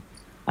sunnah.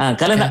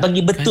 Kalau nak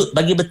bagi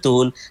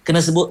betul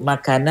kena sebut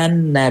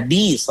makanan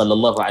Nabi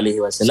SAW.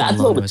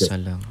 Itu betul.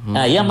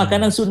 Yang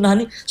makanan sunnah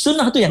ni,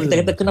 sunnah tu yang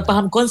kita kata kena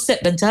faham konsep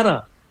dan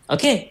cara.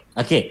 Okey.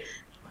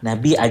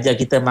 Nabi ajar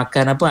kita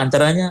makan apa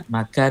antaranya?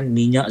 Makan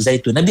minyak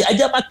zaitun. Nabi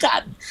ajar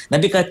makan.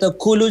 Nabi kata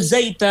kulu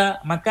zaita,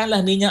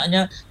 makanlah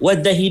minyaknya,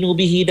 wadahinu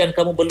bihi, dan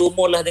kamu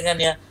berlumurlah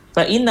dengannya.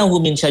 Fa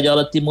innahu min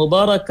syajaratin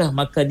mubarakah,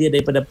 maka dia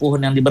daripada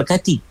pohon yang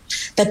diberkati.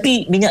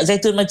 Tapi minyak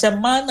zaitun macam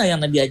mana yang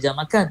Nabi ajar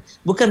makan?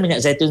 Bukan minyak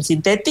zaitun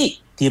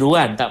sintetik,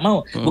 tiruan, tak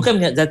mau. Bukan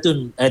minyak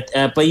zaitun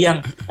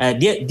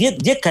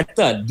dia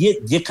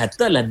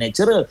katalah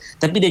natural,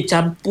 tapi dia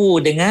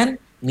campur dengan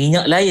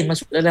minyak lain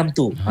masuk dalam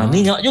tu.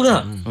 Minyak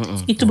juga.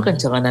 Itu bukan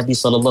cara Nabi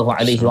SAW.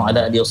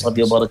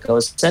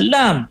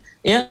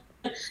 Ya.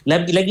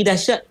 lagi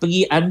dahsyat,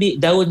 pergi ambil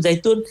daun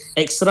zaitun,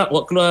 ekstrak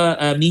buat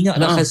keluar minyak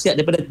dan khasiat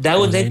daripada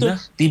daun zaitun,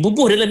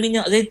 dibubuh dalam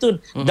minyak zaitun.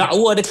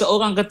 Dakwa dekat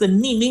orang kata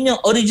ni minyak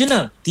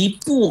original.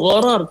 Tipu,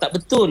 gharar, tak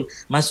betul.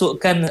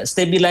 Masukkan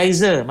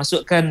stabilizer,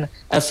 masukkan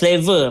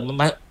flavor,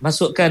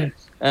 masukkan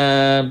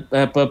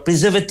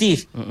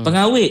preservatif,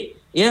 pengawet,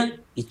 ya.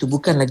 Itu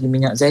bukan lagi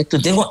minyak zaitun.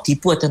 Tengok,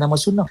 tipu atas nama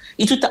sunnah.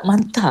 Itu tak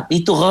mantap,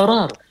 itu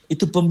gharar,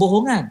 itu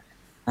pembohongan.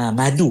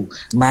 Madu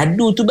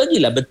tu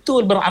bagilah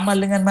betul, beramal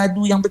dengan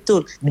madu yang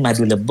betul. Ini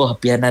madu lebah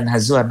pianan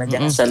Hazwan,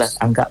 jangan salah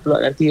anggap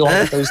pula nanti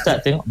orang kata ustaz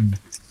tengok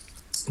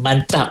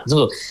mantap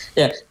tu.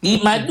 Ya,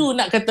 madu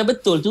nak kata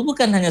betul tu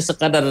bukan hanya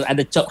sekadar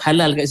ada cop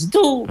halal kat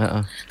situ.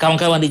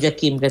 Kawan-kawan di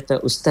JAKIM kata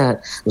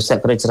ustaz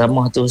pada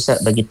ceramah tu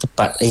ustaz bagi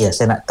tepat. Ya,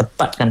 saya nak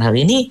tepatkan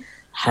hari ini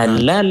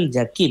halal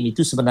JAKIM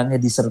itu sebenarnya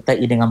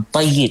disertai dengan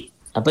tayyib.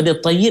 Apa dia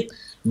tayyib?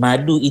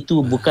 Madu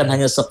itu bukan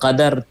hanya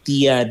sekadar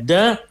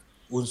tiada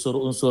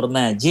unsur-unsur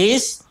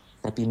najis,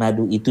 tapi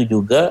madu itu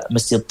juga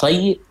mesti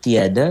tayyib,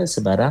 tiada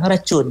sebarang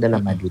racun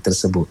dalam madu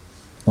tersebut.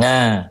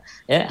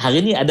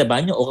 Hari ni ada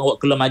banyak orang buat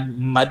keluar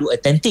madu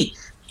autentik.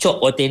 Cok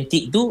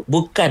autentik tu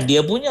bukan dia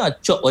punya.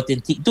 Cok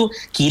autentik tu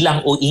kilang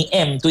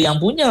OEM tu yang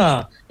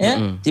punya.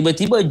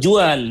 Tiba-tiba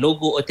jual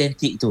logo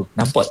autentik tu.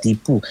 Nampak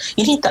tipu.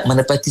 Ini tak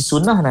menepati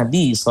sunnah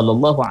Nabi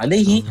SAW.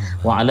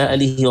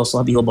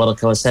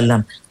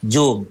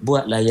 Jom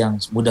buatlah yang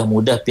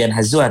mudah-mudah Pian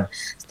Hazwan.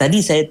 Tadi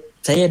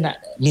saya nak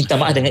minta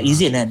maaf dengan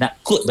izin nak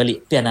quote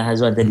balik Pian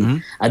Hazwan tadi.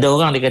 Ada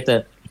orang dia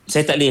kata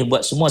saya tak boleh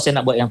buat semua, saya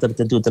nak buat yang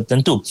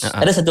tertentu.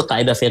 Ada satu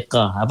kaedah fiqh.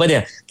 Apa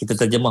dia? Kita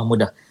terjemah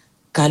mudah.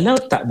 Kalau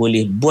tak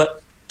boleh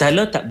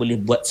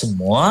buat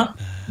semua,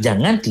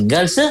 jangan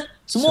tinggal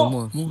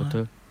semua.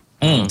 Betul.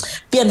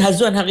 Pian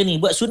Hazwan hari ni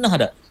buat sunnah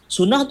tak?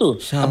 Sunnah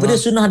tu. Apa dia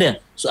sunnah dia?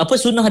 Apa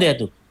sunnah dia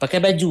tu? Pakai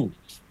baju.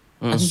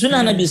 Itu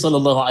sunnah Nabi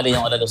SAW.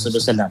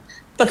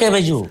 Pakai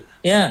baju.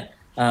 Ya.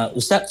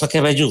 Ustaz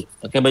pakai baju.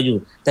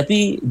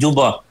 Tapi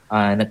jubah.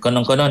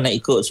 Konon-konon nak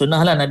ikut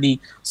sunnah lah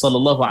Nabi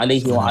SAW.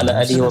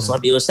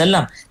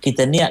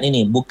 Kita niat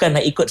ini bukan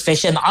nak ikut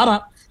fashion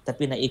Arab,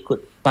 tapi nak ikut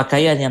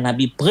pakaian yang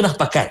Nabi pernah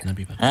pakai.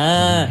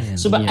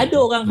 Sebab ada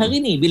orang hari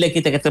ni bila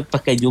kita kata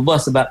pakai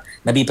jubah sebab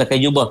Nabi pakai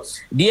jubah,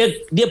 dia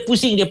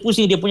pusing dia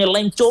punya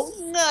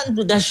lencongan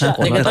tu dahsyat.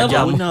 Dia kata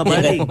apa?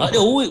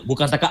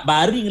 Bukan takat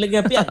baring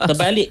lagi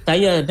terbalik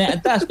tayar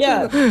naik atas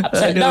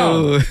upside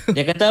down.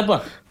 Dia kata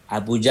apa?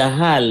 Abu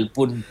Jahal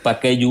pun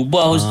pakai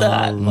jubah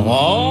ustaz.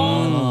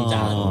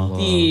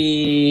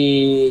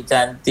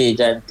 Cantik.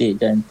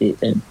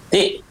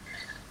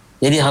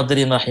 Jadi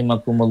hadirin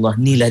rahimakumullah,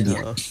 inilah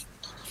dia.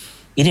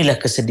 Inilah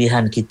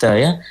kesedihan kita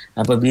ya,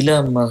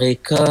 apabila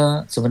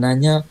mereka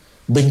sebenarnya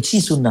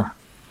benci sunnah.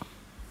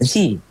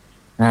 Benci.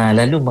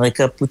 Lalu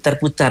mereka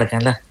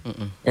putar-putarkanlah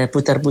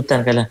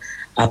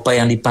apa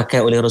yang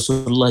dipakai oleh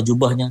Rasulullah,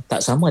 jubahnya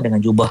tak sama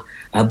dengan jubah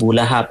Abu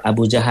Lahab,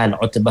 Abu Jahal,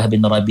 Utbah bin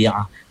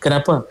Rabi'ah.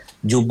 Kenapa?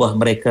 Jubah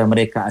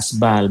mereka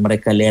asbal,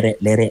 mereka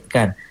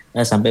lerek-lerekkan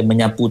sampai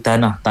menyapu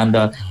tanah,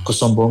 tanda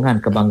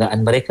kesombongan,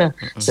 kebanggaan mereka.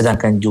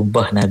 Sedangkan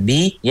jubah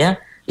Nabi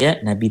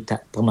Nabi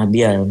tak pernah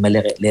biar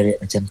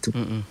melerek-lerek macam tu.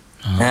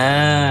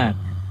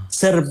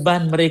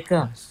 Serban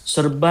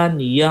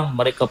yang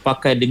mereka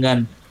pakai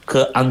dengan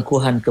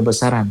keangkuhan,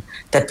 kebesaran.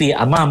 Tapi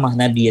amamah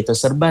Nabi atau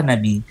serban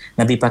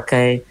Nabi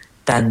pakai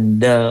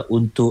tanda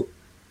untuk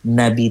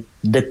Nabi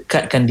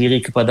dekatkan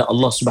diri kepada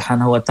Allah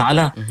Subhanahu Wa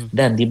Taala,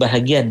 dan di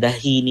bahagian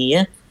dahi ni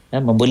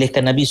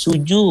membolehkan Nabi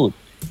sujud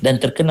dan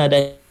terkena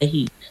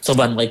dahi.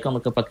 Serban mereka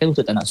pakai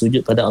untuk tak nak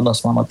sujud pada Allah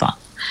Subhanahu Wa Taala.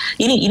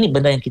 Ini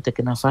benda yang kita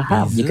kena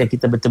faham. Jika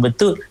kita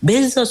betul-betul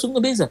beza,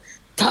 sungguh beza,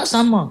 tak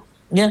sama.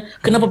 Ya,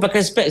 kenapa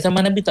pakai spek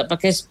sama Nabi tak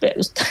pakai spek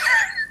ustaz?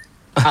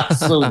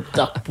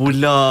 Tak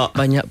pula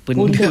banyak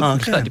benda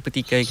pula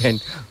dipertikaikan.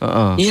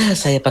 Ya,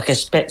 saya pakai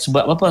spek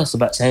sebab apa?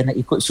 Sebab saya nak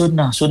ikut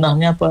sunnah.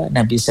 Sunnahnya apa?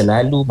 Nabi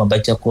selalu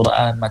membaca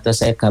Quran. Mata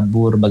saya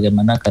kabur,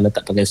 bagaimana kalau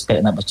tak pakai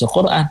spek nak baca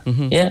Quran?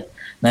 Ya,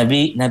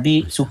 Nabi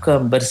suka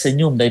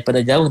bersenyum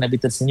daripada jauh. Nabi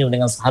tersenyum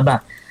dengan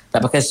sahabat.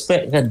 Tak pakai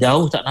spek kan,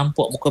 jauh tak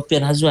nampak muka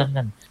Pian Hazwan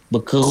kan,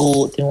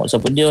 berkerut. Tengok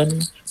siapa dia ni,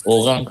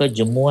 orang ke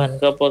jemuan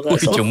ke apa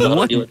ke?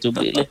 Jemuan dia waktu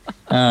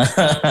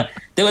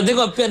bila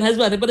tengok Pian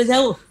Hazwan daripada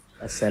jauh.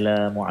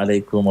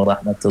 Assalamualaikum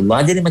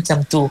warahmatullahi. Jadi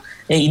macam tu.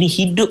 Ini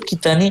hidup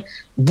kita ni.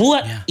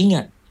 Buat,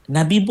 ingat.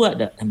 Nabi buat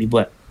tak? Nabi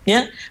buat.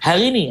 Ya.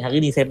 Hari ni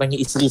saya panggil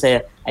isteri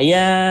saya.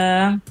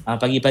 Ayang.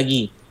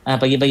 Pagi-pagi.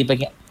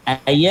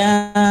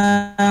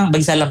 Ayang.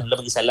 Bagi salam.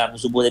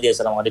 Subuh tadi.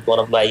 Assalamualaikum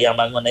warahmatullahi. Ayang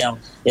bangun. Ayang.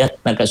 Ya.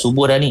 Nak kat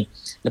subuh dah ni.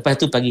 Lepas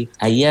tu pagi.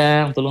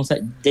 Ayang. Tolong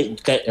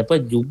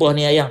jubah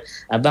ni ayang.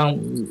 Abang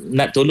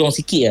nak tolong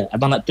sikit ya.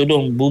 Abang nak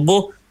tolong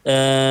bubuh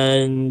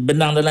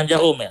benang dalam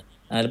jarum ya.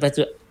 Lepas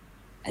tu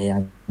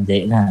ayang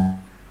jahit lah.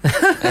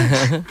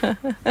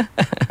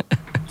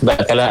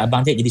 Sebab kalau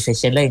abang jahit jadi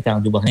fashion lain kan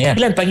jubah ni kan.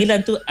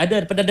 Panggilan tu ada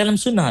pada dalam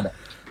sunnah tak?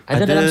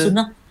 Ada dalam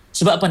sunnah.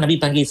 Sebab apa Nabi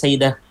panggil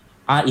Sayyidah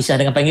Aisyah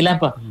dengan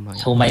panggilan apa?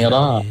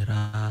 Humaira.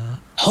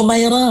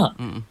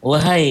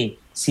 Wahai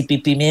si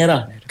pipi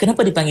merah.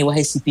 Kenapa dipanggil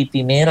wahai si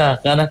pipi merah?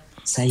 Kerana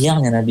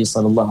sayangnya Nabi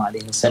SAW.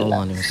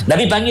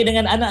 Nabi panggil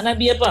dengan anak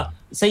Nabi apa?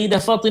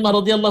 Sayyidah Fatimah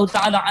radhiyallahu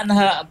taala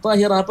anha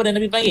tahirah. Apa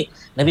Nabi panggil?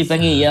 Nabi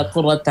panggil ya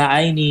qurrata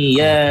aini,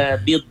 ya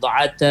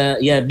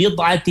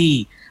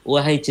bid'ati,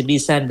 wahai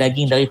cebisan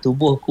daging dari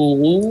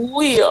tubuhku.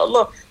 Ya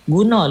Allah,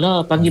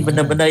 gunalah panggil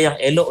benda-benda yang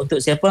elok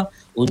untuk siapa?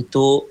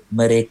 Untuk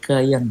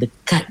mereka yang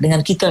dekat dengan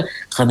kita.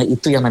 Kerana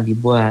itu yang Nabi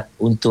buat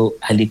untuk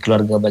ahli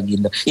keluarga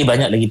baginda.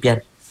 Banyak lagi Pian.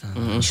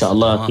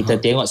 InsyaAllah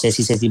kita tengok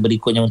sesi-sesi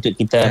berikutnya untuk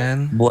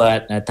kita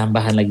buat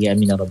tambahan lagi.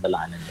 Amin ya rabbal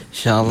alamin.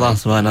 InsyaAllah.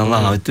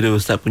 Subhanallah. Itu dia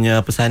Ustaz punya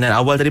pesanan.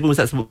 Awal tadi pun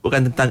Ustaz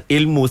sebutkan tentang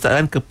ilmu Ustaz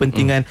kan,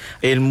 kepentingan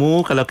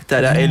ilmu. Kalau kita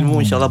ada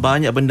ilmu, InsyaAllah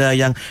banyak benda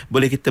yang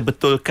boleh kita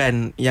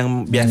betulkan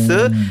yang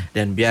biasa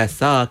dan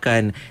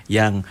biasakan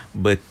yang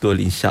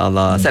betul,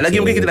 InsyaAllah. Ustaz, lagi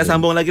mungkin kita nak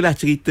sambung lagi lah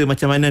cerita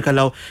macam mana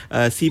kalau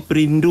si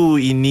perindu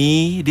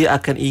ini dia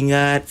akan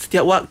ingat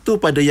setiap waktu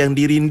pada yang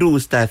dirindu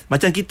Ustaz.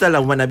 Macam kita lah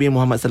umat Nabi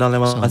Muhammad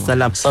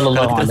SAW. Kalau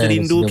kita rasa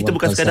rindu, kita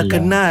bukan sekadar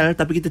kenal,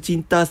 tapi kita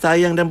cinta,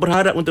 sayang dan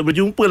berharap untuk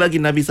berjumpa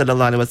lagi Nabi SAW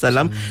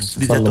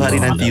di satu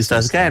hari nanti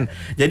Ustaz kan.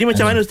 Jadi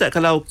macam mana Ustaz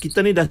kalau kita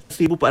ni dah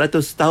 1400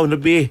 tahun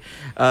lebih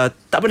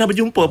tak pernah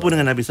berjumpa pun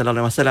dengan Nabi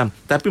SAW,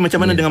 tapi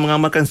macam mana dengan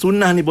mengamalkan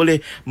sunnah ni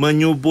boleh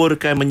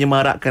menyuburkan,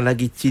 menyemarakkan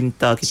lagi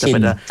cinta kita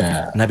pada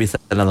Nabi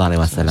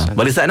SAW.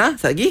 Boleh Ustaz nak?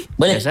 Ustaz lagi?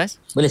 Boleh Ustaz?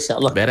 Boleh,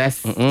 insyaAllah.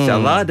 Beres,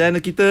 insyaAllah. Dan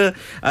kita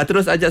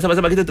terus ajak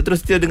sahabat-sahabat kita untuk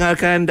terus setia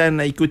dengarkan dan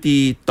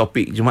ikuti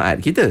topik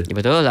Jumaat kita. Ya,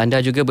 betul. Anda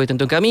juga boleh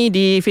tonton kami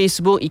di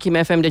Facebook IKIM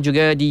FM dan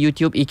juga di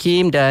YouTube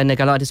IKIM. Dan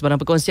kalau ada sebarang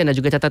perkongsian dan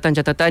juga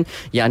catatan-catatan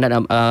yang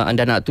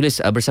anda nak tulis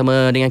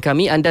bersama dengan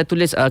kami, anda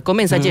tulis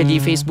komen saja di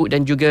Facebook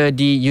dan juga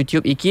di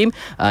YouTube IKIM.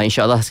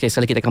 InsyaAllah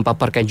sekali-sekala kita akan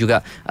paparkan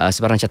juga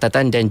sebarang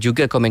catatan dan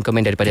juga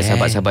komen-komen daripada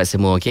sahabat-sahabat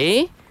semua.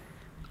 Okey?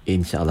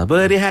 InsyaAllah.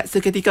 Berehat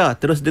seketika.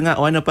 Terus dengar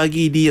Warna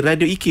Pagi di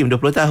Radio IKIM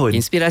 20 tahun.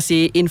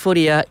 Inspirasi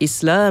Inforia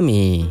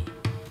Islami.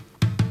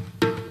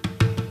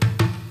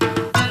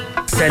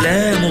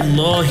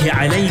 Salamullahi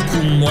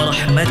alaikum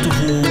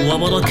warahmatuhu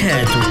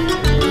wabarakatuh.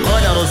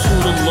 Qala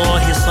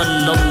Rasulullah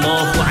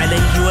sallallahu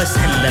alaihi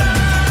wasallam,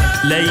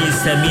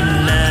 Laysa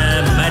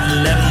minna man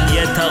lam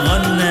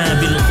yataghanna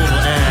bil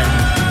Quran.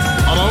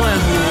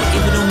 Rawahu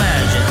Ibn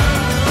Majah.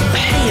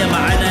 Tahiyya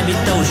ma'ana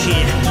bil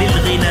tawshih lil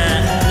ghina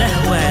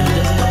lahwan.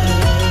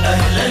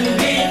 Ahlan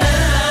bina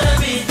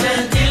bi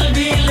jadil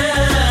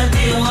bilad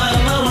wa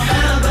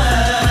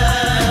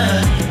marhaban.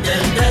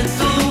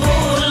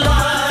 Jaddatumul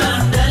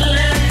ahd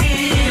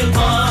alladhi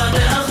qad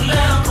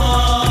akhlaqa.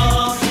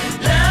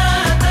 La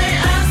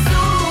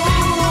tayasu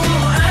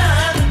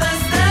an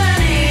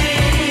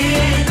tastaridu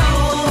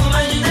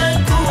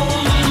majdakum.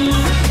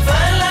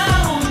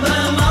 Falahum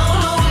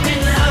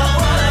bamawlubin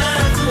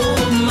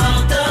hawakum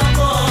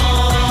martaqa.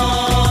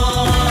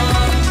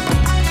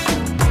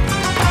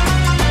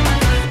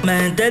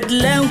 مدد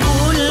له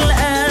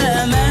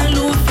الآمال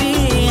في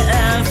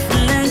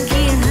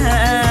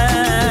أفلكها.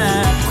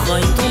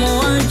 خيط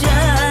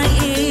الرجاء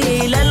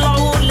إلى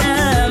العلا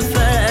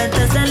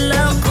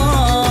فتزلقا.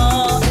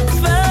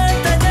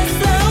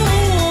 فتجسموا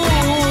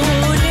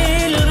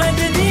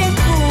للمجد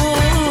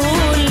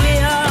كل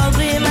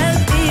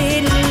عظمة.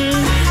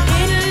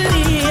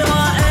 إني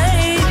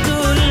رأيت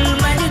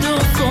المجد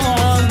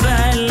صعب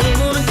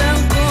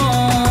المرتقى.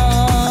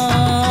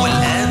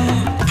 والآن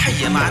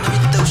حي معنا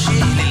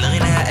بالتوجيه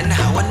للغناء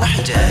النحو والنحو.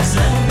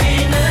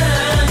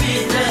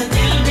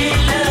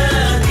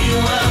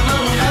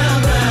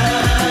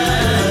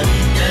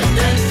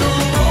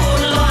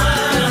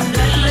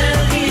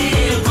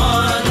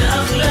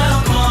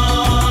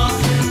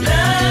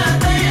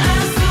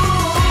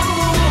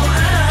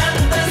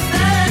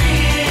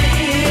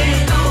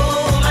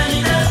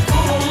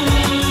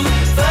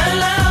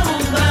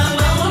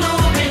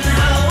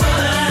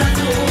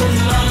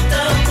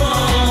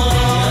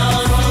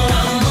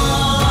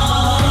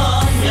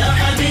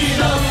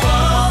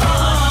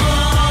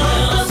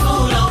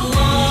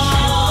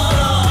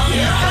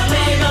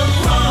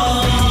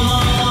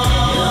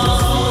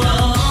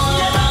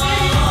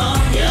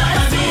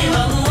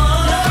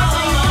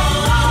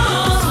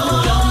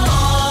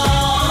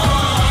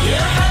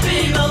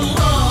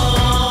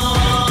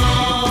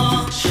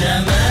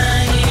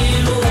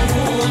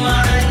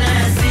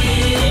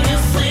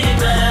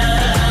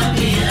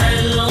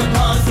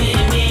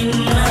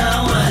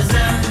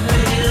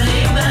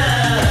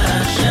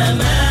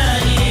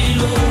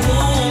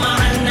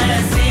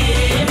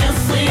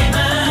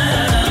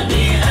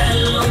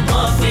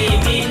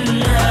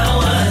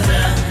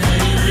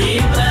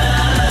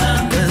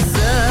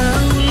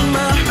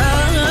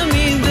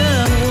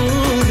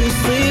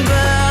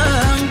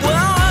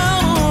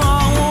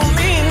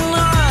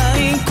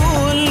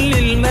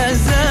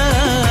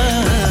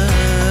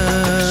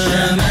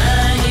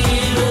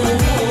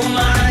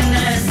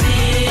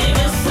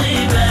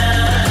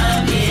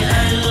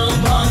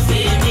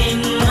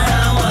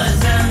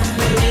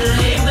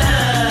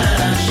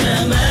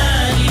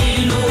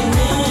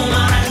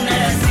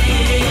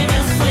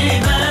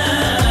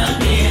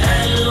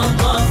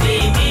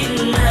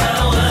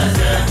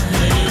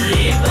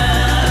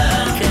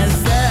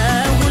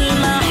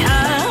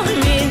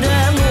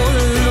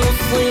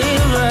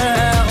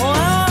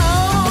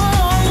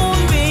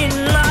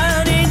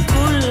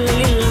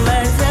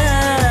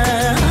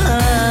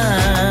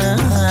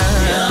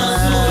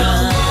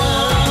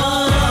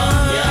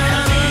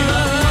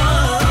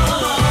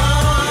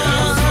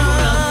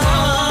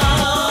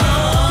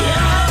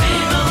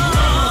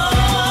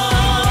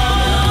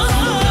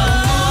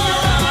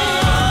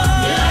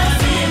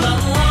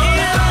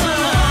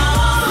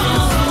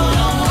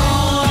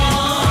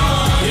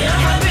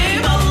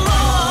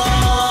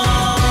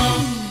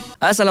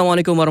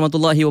 Assalamualaikum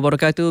warahmatullahi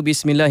wabarakatuh.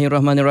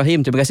 Bismillahirrahmanirrahim.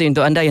 Terima kasih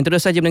untuk anda yang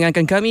terus saja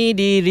mendengarkan kami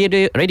di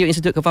Radio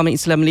Institut Kefahaman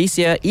Islam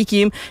Malaysia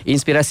IKIM,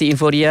 Inspirasi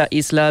Inforia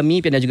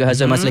Islami. Pian dan juga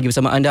Hazwan masih lagi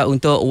bersama anda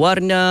untuk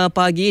Warna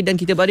Pagi, dan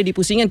kita berada di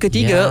pusingan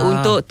ketiga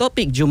untuk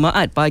topik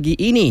Jumaat pagi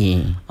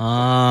ini.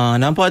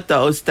 Nampak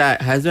tak Ustaz?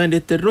 Hazwan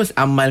dia terus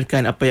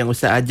amalkan apa yang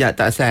Ustaz ajak,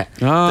 tak Ustaz?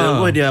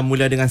 Terus dia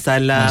mula dengan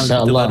salam,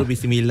 kita baru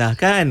bismillah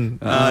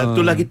kan?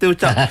 Itulah kita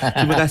ucap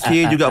terima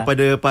kasih juga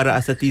pada para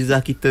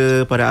asatizah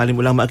kita, para alim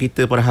ulama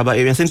kita, para habaib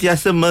yang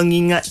sentiasa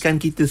mengingatkan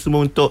kita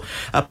semua untuk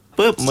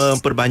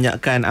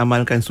memperbanyakkan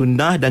amalkan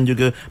sunnah dan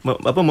juga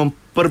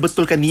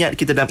memperbetulkan niat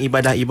kita dalam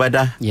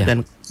ibadah-ibadah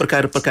dan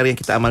perkara-perkara yang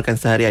kita amalkan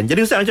seharian.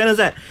 Jadi Ustaz, macam mana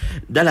Ustaz?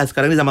 Dah lah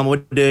sekarang ni zaman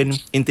moden,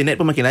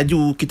 internet pun makin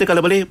laju. Kita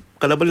kalau boleh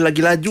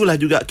lagi lajulah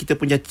juga kita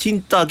punya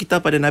cinta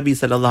kita pada Nabi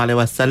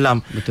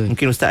SAW.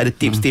 Mungkin Ustaz ada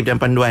tips-tips dan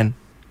panduan.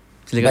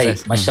 Silakan.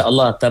 Baik,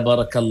 masya-Allah,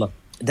 tabarakallah.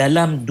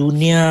 Dalam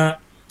dunia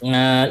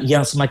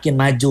yang semakin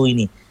maju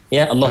ini,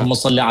 ya, Allahumma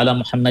salli ala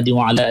Muhammad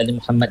wa ala ali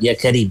Muhammad ya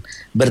Karim,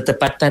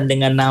 bertepatan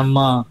dengan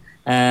nama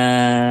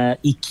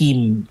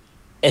IKIM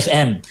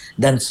FM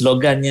dan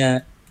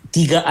slogannya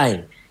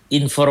 3I,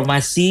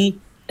 informasi,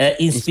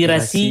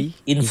 inspirasi,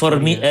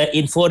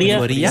 inforia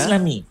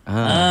Islami.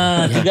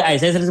 3I,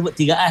 saya selalu sebut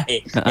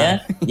 3I ya.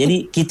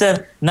 Jadi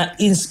kita nak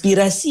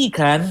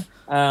inspirasikan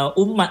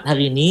umat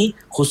hari ini,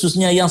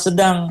 khususnya yang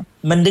sedang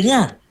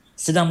mendengar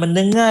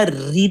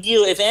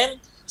radio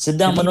FM,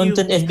 sedang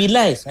menonton FB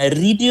Live.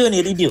 Radio.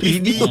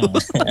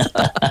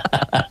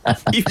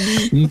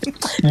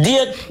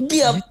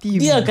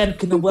 Dia akan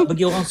kena buat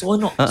bagi orang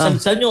seronok.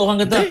 Selalunya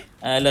orang kata,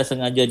 alah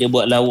sengaja dia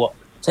buat lawak.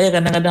 Saya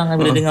kadang-kadang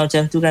bila dengar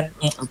macam tu kan,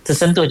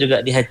 tersentuh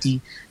juga di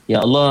hati. Ya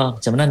Allah,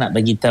 macam mana nak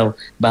bagi tahu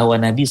bahawa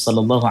Nabi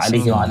SAW,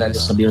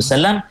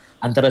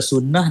 antara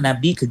sunnah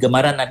Nabi,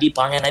 kegemaran Nabi,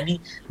 perangai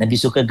Nabi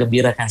suka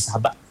gembirakan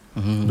sahabat.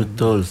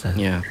 Betul Ustaz.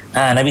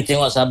 Nabi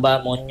tengok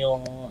sahabat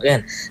monyong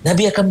kan,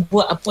 Nabi akan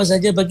buat apa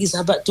saja bagi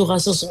sahabat tu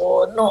rasa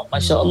seronok.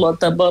 Masya-Allah,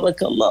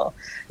 tabarakallah.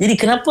 Jadi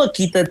kenapa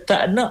kita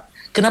tak nak,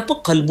 kenapa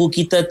kalbu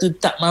kita tu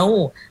tak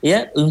mahu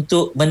ya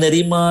untuk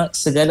menerima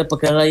segala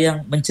perkara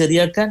yang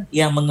menceriakan,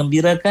 yang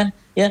mengembirakan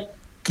ya?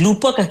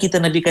 Lupakah kita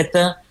Nabi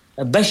kata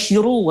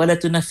basyiru wala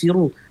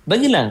tunafiru,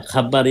 bagilah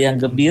khabar yang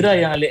gembira,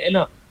 yang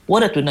elok-elok.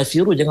 Wala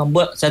tunafiru, jangan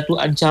buat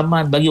satu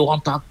ancaman bagi orang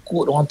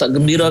takut, orang tak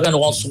gembira kan,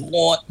 orang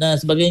semut dan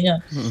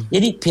sebagainya.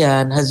 Jadi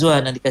Pian,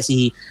 Hazwan yang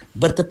dikasihi,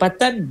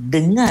 bertepatan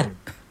dengan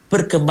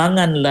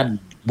perkembangan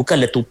bukan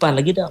letupan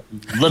lagi dah,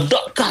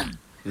 ledakan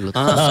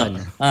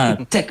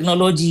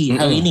teknologi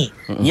hari ini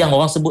yang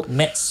orang sebut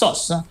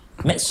medsos.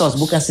 Medsos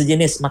bukan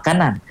sejenis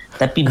makanan,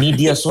 tapi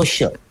media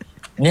sosial.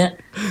 Ya.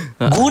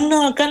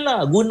 Gunakan.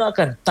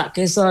 Tak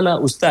kisahlah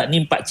Ustaz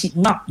ni Pak Cik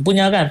Mak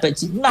punya kan, Pak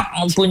Cik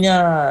Mak punya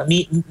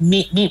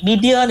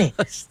media ni.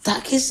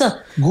 Tak kisah.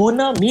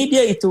 Guna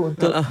media itu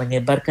untuk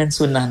menyebarkan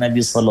sunnah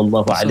Nabi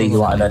SAW.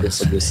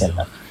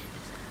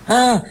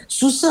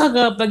 Susah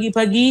ke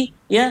pagi-pagi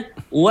ya,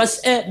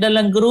 WhatsApp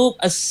dalam grup,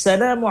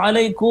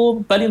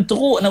 Assalamualaikum, paling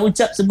teruk nak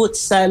ucap sebut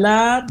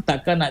salam,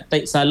 takkan nak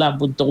type salam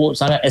pun teruk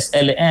sangat,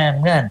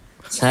 SLM kan.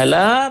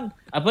 Salam,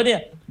 apa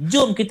dia?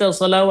 Jom kita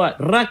salawat,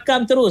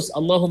 rakam terus,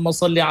 Allahumma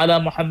salli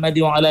ala Muhammad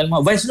wa ala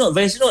Muhammad.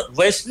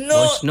 Voice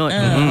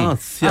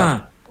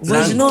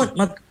note.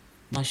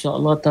 Masya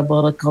Allah,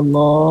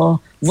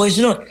 tabarakallah.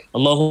 Voice note,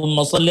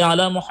 Allahumma salli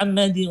ala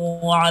Muhammad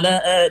wa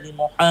ala ali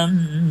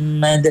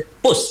Muhammad.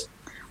 Post.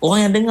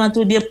 Orang yang dengar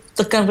tu, dia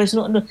tekan voice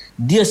note tu,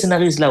 dia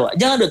senari selawat.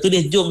 Jangan duk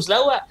tulis jom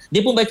selawat, dia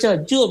pun baca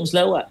jom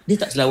selawat,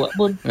 dia tak selawat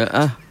pun.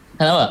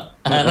 Nampak?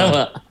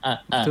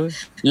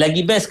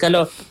 Lagi best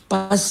kalau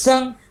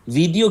pasang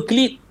video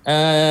klip,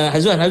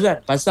 Hazwan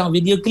pasang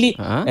video klip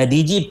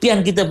DJ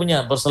Pian kita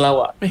punya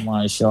berselawat.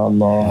 Masya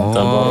Allah,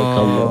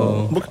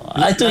 tabarakallah.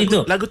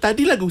 Itu lagu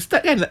tadi lagu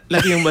Ustaz kan,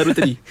 lagu yang baru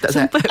tadi tak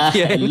sempat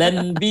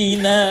Lan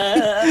bina.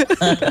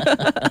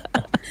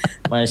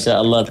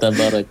 Masya Allah,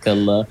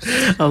 tabarakallah.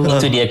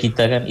 Itu dia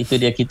kita kan,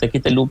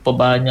 kita lupa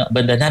banyak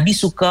benda. Nabi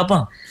suka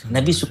apa?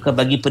 Nabi suka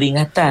bagi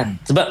peringatan.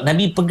 Sebab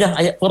Nabi pegang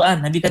ayat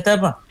Quran. Nabi kata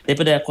apa?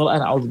 Daripada ayat Quran,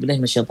 a'udzubillahi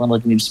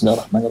minasyaitanirrajim,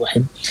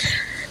 bismillahirrahmanirrahim.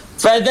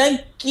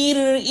 Fadzakir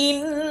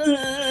in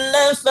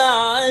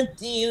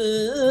nafa'atil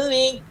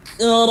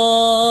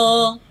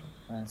dzikra.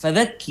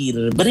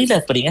 Fadzakir,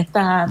 berilah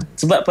peringatan.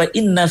 Sebab apa?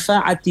 In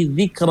nafa'atil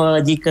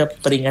dzikra, jika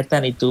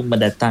peringatan itu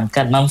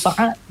mendatangkan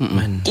manfaat.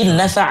 In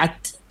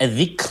nafa'at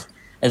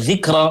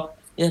dzikra,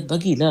 ya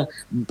bagilah.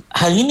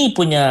 Hari ini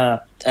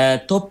punya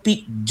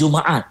topik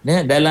Jumaat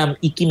ya, dalam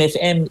IKIM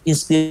FM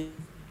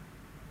Inspirasi.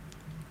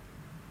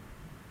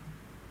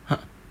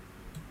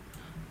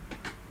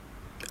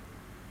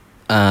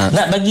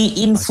 Nak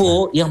bagi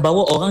info yang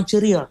bawa orang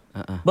ceria.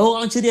 Bawa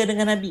orang ceria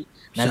dengan Nabi.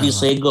 Nabi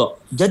segak.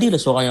 Jadilah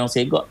seorang yang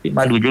segak.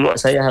 Malu juga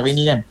saya hari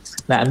ni kan.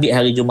 Nak ambil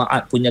hari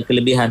Jumaat punya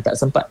kelebihan,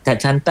 tak sempat, tak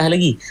cantah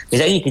lagi.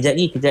 Kejap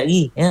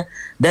lagi. Ya.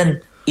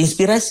 Dan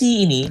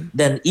inspirasi ini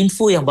dan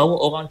info yang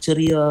bawa orang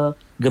ceria,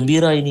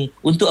 gembira ini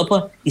untuk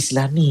apa?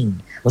 Islami.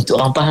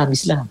 Untuk orang faham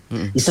Islam.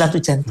 Islam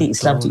tu cantik,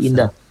 Islam tu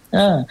indah.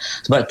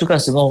 Sebab tu kan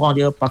setengah orang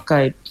dia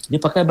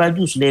pakai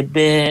baju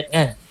selebet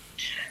kan.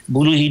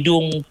 Bulu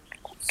hidung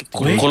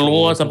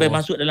keluar sampai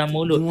masuk dalam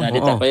mulut.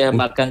 Dia tak payah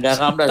makan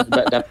garam dah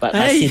sebab dapat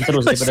asin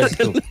terus daripada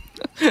situ.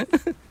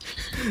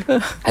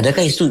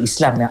 Adakah isu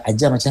Islam yang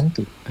ajar macam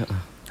tu?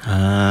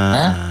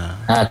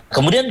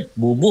 Kemudian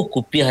bubuh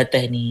kupiah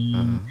atas ni.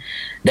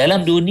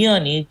 Dalam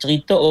dunia ni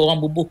cerita orang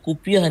bubuh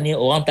kupiah ni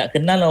orang tak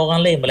kenal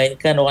orang lain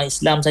melainkan orang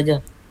Islam saja.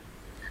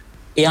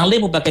 Yang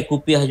lain pun pakai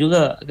kupiah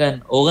juga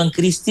kan. Orang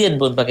Kristian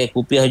pun pakai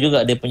kupiah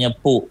juga. Dia punya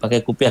pok pakai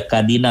kupiah.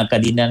 Kardinal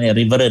ni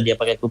reverend dia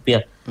pakai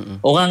kupiah.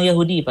 Orang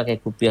Yahudi pakai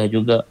kupiah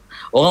juga.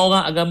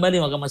 Orang-orang agama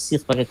lain, agama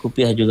Sikh pakai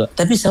kupiah juga.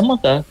 Tapi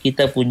samakah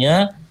kita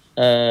punya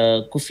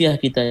kufiah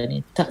kita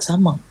ni? Tak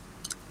sama.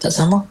 Tak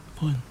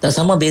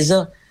sama,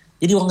 beza.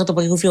 Jadi orang kata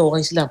pakai kufiah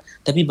orang Islam,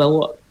 tapi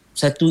bawa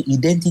satu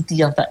identiti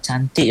yang tak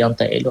cantik, yang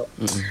tak elok.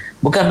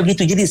 Bukan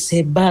begitu. Jadi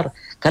sebar.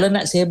 Kalau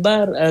nak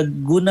sebar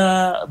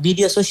guna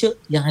media sosial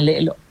yang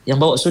elok-elok, yang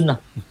bawa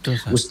sunnah.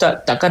 Ustaz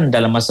takkan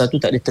dalam masa tu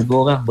tak boleh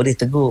tegur orang? Boleh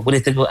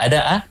tegur.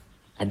 Ada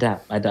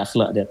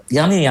akhlak dia.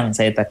 Yang ni yang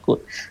saya takut.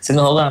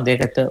 Setengah orang dia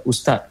kata,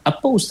 Ustaz,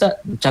 apa Ustaz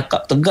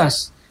cakap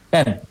tegas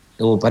kan?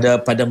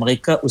 Pada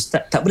mereka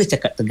Ustaz tak boleh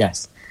cakap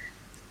tegas.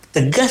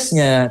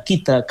 Tegasnya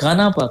kita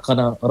kerana apa?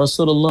 Kerana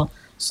Rasulullah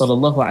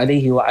sallallahu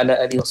alaihi wa ala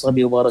alihi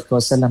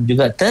wasallam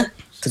juga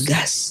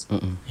tegas.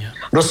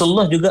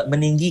 Rasulullah juga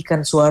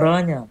meninggikan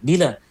suaranya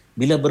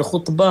bila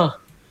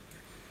berkhutbah.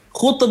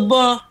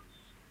 Khutbah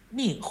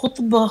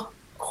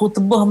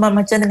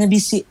macam dengan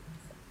bisik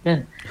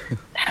kan.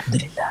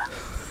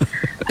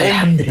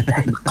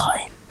 Alhamdulillahil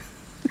qail.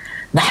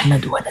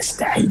 Nahmadu wa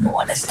nasta'inu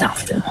wa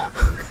nastaghfiruh.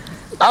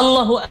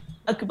 Allahu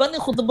akbar ni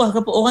khutbah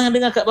kepada orang yang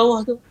dengar kat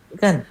bawah tu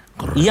kan.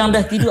 Yang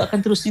dah tidur akan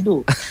terus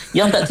tidur.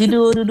 Yang tak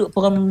tidur duduk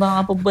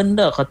perembang apa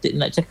benda khatib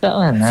nak cakap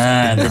kan.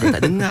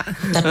 Tak dengar.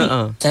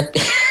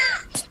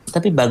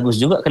 Tapi bagus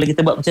juga kalau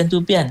kita buat macam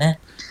tu Pian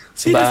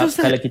Sebab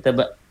kalau kita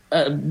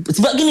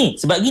sebab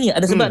gini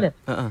ada sebab dia.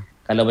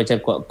 Kalau macam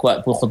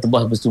kuat-kuat pun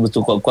khutbah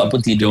betul-betul kuat-kuat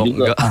pun tidur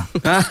juga.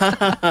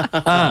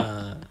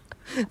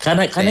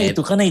 Kerana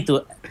itu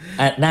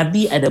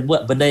Nabi ada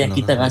buat benda yang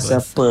kita rasa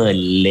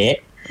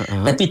pelik,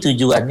 tapi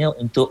tujuannya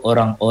untuk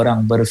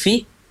orang-orang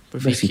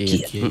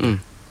berfikir.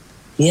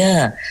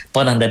 Ya,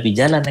 pernah Nabi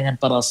jalan dengan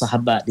para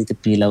sahabat di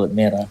tepi Laut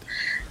Merah.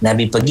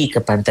 Nabi pergi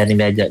ke pantai,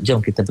 Nabi ajak, jom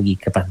kita pergi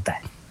ke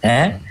pantai.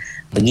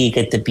 Pergi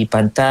ke tepi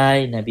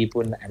pantai, Nabi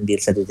pun ambil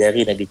satu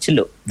jari, Nabi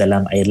celup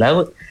dalam air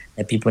laut,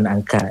 Nabi pun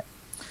angkat.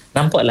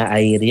 Nampaklah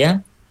air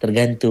yang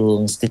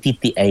tergantung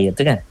setitik air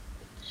tu kan.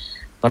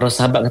 Para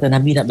sahabat kata,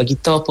 Nabi nak bagi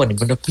tahu apa ni,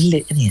 benda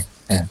pelik ni.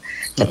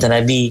 Kata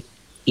Nabi,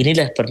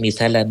 inilah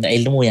permisalan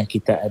ilmu yang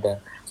kita ada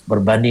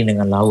berbanding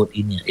dengan laut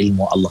ini,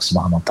 ilmu Allah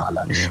Subhanahu Wa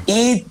Taala.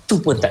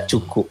 Itu pun tak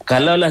cukup.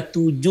 Kalaulah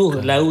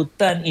 7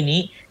 lautan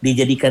ini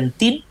dijadikan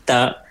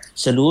tinta,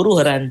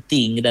 seluruh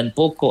ranting dan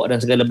pokok dan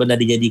segala benda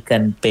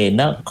dijadikan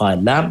pena,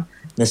 kalam,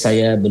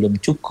 nescaya belum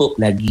cukup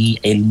lagi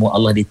ilmu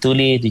Allah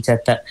ditulis,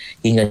 dicatat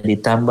hingga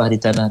ditambah di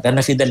tanah.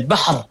 Karena fidal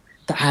bahr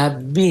tak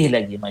habis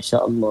lagi.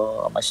 Masya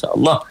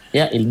Allah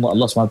ya, ilmu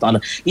Allah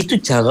SWT. Itu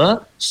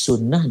cara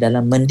sunnah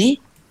dalam mendidik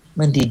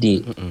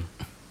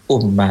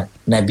umat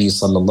Nabi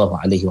sallallahu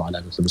alaihi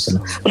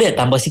wasallam. Boleh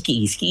tambah sikit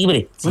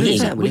boleh?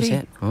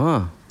 Boleh.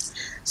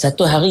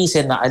 Satu hari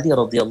Sayyidina Ali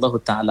radhiyallahu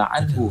taala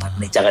anhu,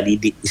 ni cara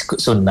didik ikut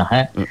sunnah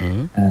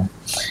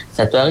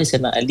Satu hari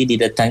Sayyidina Ali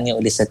didatangi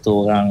oleh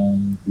satu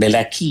orang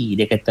lelaki.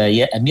 Dia kata,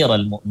 ya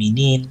Amirul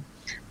Mukminin,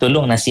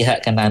 tolong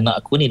nasihatkan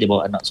anak aku ni. Dia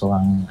bawa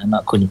seorang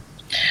anak aku ni.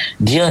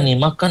 Dia ni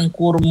makan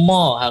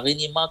kurma, hari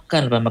ni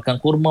makan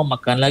kurma,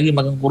 makan lagi,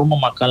 makan kurma,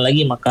 makan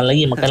lagi.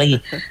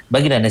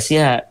 Bagilah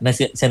nasihat.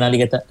 Sayyidina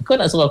Ali kata, engkau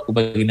nak suruh aku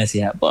bagi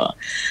nasihat apa?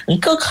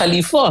 Engkau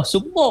khalifah,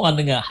 semua orang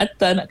dengar,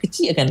 hatta anak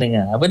kecil akan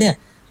dengar. Apa dia?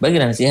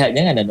 Bagilah nasihat,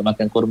 jangan ada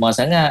makan kurma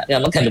sangat,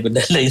 jangan makan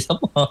benda lain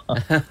sama.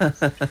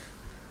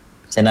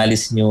 Sayyidina Ali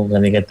senyum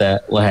dan dia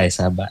kata, wahai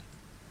sahabat,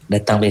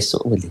 datang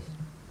besok boleh?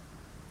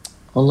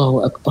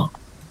 Allahu Akbar.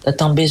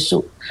 Datang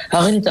besok.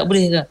 Hari ni tak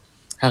boleh ke?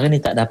 Hari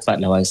ni tak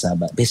dapat lah wahai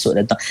sahabat. Besok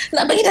datang.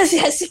 Nak bagi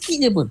nasihat sikit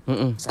je pun.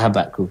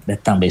 Sahabatku,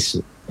 datang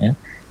besok. Ya.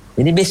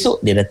 Jadi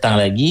besok dia datang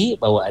lagi,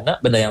 bawa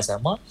anak, benda yang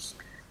sama.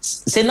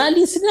 Sayyidina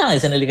Ali senang.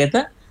 Sayyidina Ali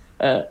kata,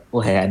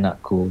 wahai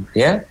anakku,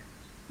 ya,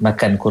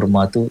 makan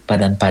kurma tu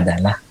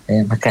padan-padan lah.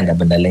 Ya. Makan dah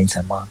benda lain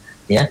sama.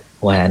 Ya.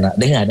 Wahai anak,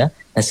 dengar dah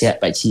nasihat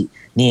pakcik.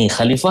 Ni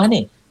khalifah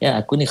ni. Ya,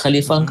 aku ni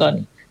khalifah kau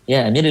ni.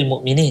 Ya, Amirul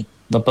Mukminin,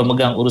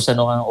 pemegang urusan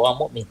orang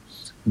mukmin.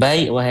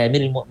 Baik, wahai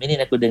Amirul Mukminin,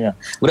 aku dengar.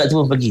 Budak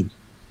tu pun pergi.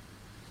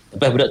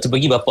 Lepas budak tu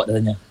pergi, bapak dah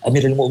tanya,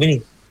 Amirul Mukminin,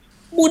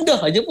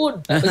 mudah aja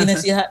pun nak bagi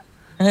nasihat.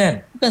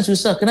 Bukan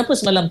susah. Kenapa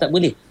semalam tak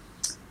boleh?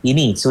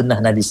 Ini sunnah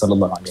Nabi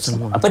SAW.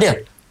 Apa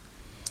dia?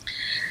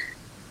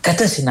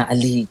 Kata Sayyidina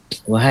Ali,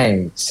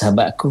 wahai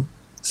sahabatku,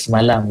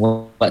 semalam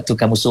waktu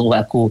kamu suruh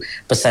aku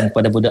pesan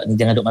kepada budak ni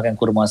jangan duk makan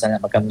kurma sangat,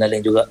 makan benda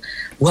lain juga.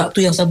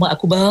 Waktu yang sama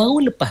aku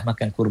baru lepas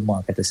makan kurma,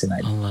 kata Sayyidina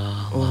Ali.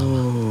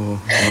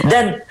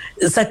 Dan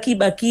saki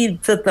baki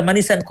serta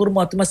manisan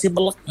kurma tu masih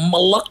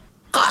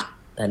melekat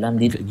dalam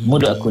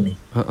mulut aku ni.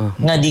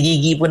 Dengan di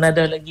gigi pun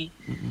ada lagi.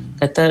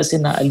 Kata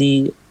Sayyidina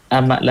Ali,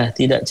 amatlah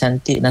tidak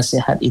cantik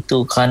nasihat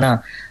itu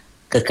kerana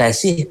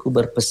kekasihku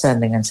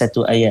berpesan dengan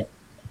satu ayat.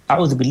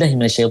 A'udzubillahi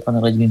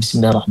minasyaitonirrajim.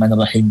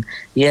 Bismillahirrahmanirrahim.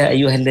 Ya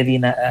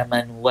ayyuhalladzina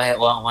amanu, wahai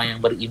orang-orang yang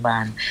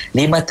beriman,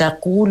 lima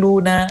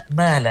taquluna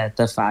ma la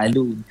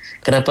taf'alun.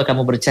 Kenapa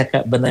kamu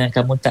bercakap benda yang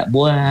kamu tak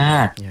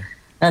buat?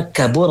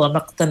 Kabura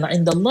maqtan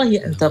 'inda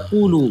Allah an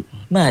taqulu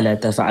ma la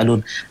taf'alun.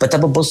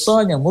 Betapa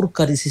besarnya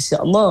murka di sisi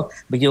Allah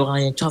bagi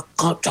orang yang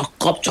cakap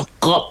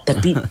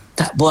tapi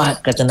tak buat,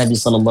 kata Nabi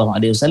sallallahu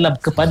alaihi wasallam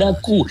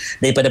kepadaku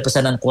daripada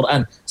pesanan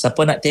Quran. Siapa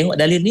nak tengok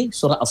dalil ni,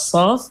 surah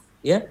As-Saff,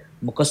 ya,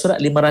 muka surat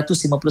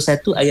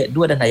 551 ayat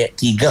 2 dan ayat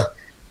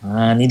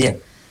 3. Ni dia.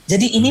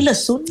 Jadi inilah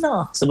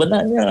sunnah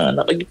sebenarnya,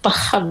 nak bagi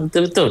faham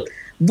betul-betul.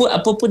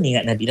 Buat apa pun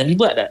ingat Nabi. Nabi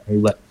buat tak?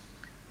 Nabi buat.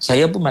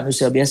 Saya pun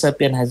manusia biasa,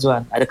 Pian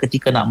Hazwan. Ada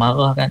ketika nak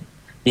marah kan.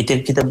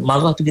 Kita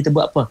marah tu kita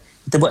buat apa?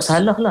 Kita buat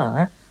salah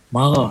lah.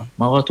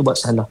 Marah tu buat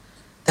salah.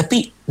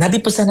 Tapi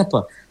Nabi pesan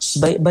apa?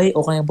 Sebaik-baik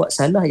orang yang buat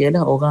salah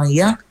ialah orang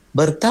yang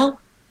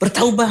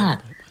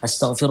bertaubat.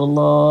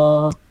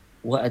 Astaghfirullah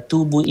wa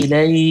atubu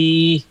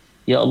ilaih.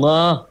 Ya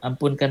Allah,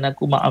 ampunkan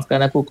aku,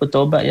 maafkan aku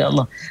taubat ya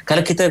Allah.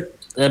 Kalau kita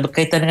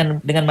berkaitan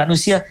dengan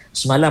manusia,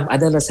 semalam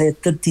adalah saya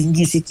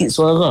tertinggi sikit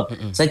suara.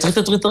 Saya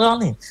cerita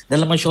terang ni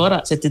dalam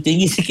mesyuarat, saya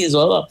tertinggi sikit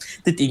suara.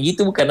 Tertinggi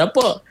tu bukan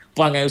apa.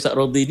 Perangai Ustaz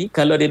Rodhi ni,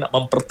 kalau dia nak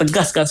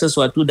mempertegaskan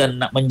sesuatu dan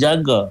nak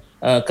menjaga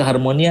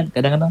keharmonian,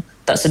 kadang-kadang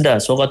tak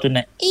sedar suara tu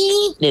naik.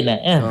 Dia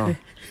naik.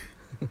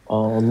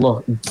 Allah,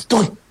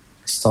 betul.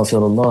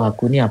 Astaghfirullah,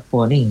 aku ni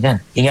apa ni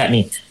kan. Ingat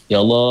ni, ya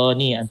Allah,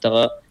 ni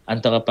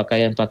antara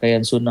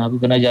pakaian-pakaian sunnah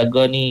aku kena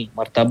jaga ni,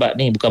 martabat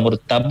ni, bukan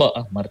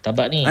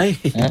martabat ni.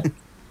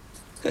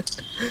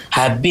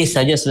 Habis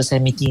saja selesai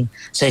meeting,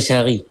 saya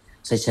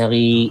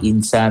cari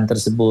insan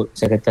tersebut.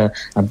 Saya kata,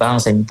 abang,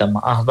 saya minta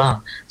maaf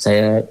bang,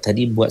 saya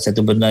tadi buat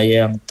satu benda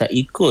yang tak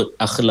ikut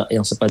akhlak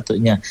yang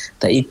sepatutnya,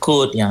 tak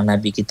ikut yang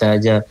Nabi kita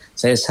ajar.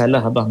 Saya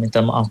salah abang,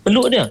 minta maaf.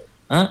 Peluk dia.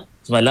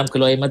 Semalam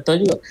keluar air mata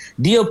juga.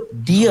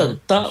 Dia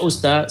tak,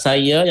 Ustaz,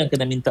 saya yang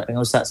kena minta dengan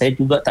Ustaz. Saya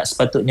juga tak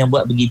sepatutnya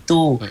buat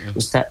begitu,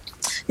 Ustaz.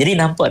 Jadi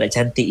nampak tak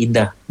cantik,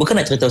 indah. Bukan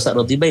nak cerita Ustaz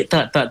Rodhi baik.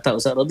 Tak.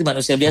 Ustaz Rodhi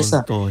manusia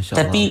biasa.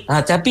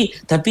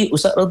 Tapi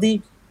Ustaz Rodhi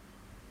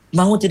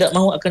mahu tidak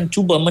mahu akan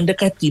cuba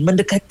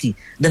mendekati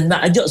dan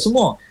nak ajak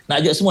semua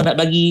nak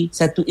bagi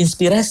satu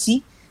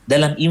inspirasi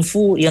dalam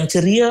info yang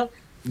ceria,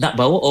 nak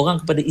bawa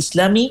orang kepada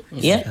Islami,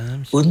 ya,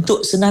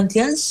 untuk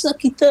senantiasa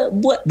kita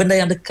buat benda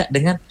yang dekat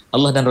dengan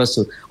Allah dan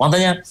Rasul. Orang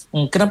tanya,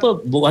 kenapa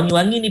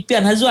wangi-wangi ni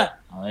Pian Hazwan?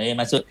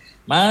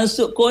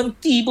 Masuk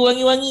konti pun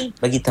wangi-wangi.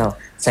 Bagi tahu,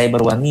 saya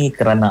berwangi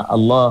kerana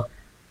Allah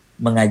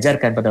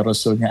mengajarkan pada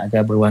Rasulnya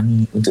agar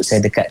berwangi untuk saya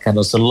dekatkan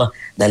Rasulullah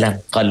dalam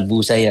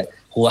kalbu saya.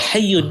 Huwa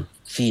hayyun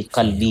fi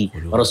qalbi.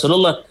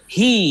 Rasulullah,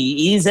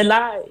 he is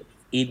alive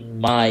in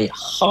my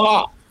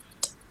heart.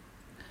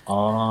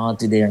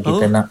 Itu dia yang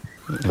kita nak.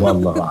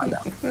 Wallahu a'lam.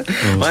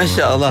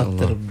 Masya-Allah,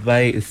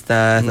 terbaik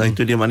Ustaz.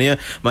 Itu dia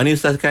maknanya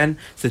Ustaz kan,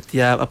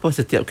 setiap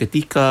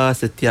ketika,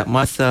 setiap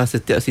masa,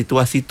 setiap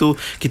situasi tu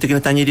kita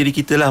kena tanya diri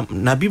kita lah,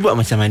 Nabi buat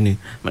macam mana.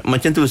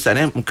 Macam tu Ustaz,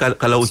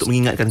 kalau untuk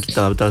mengingatkan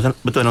kita.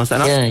 Betul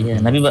Ustaz? Ya,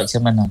 Nabi buat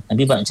macam mana?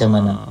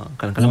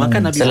 Kalau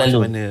makan Nabi buat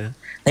macam mana?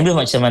 Nabi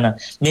buat macam mana?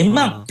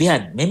 Memang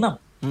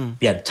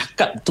Pian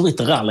cakap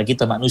terang lah,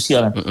 kita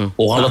manusia kan.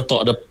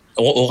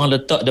 Orang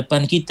letak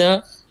depan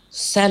kita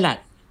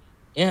salad.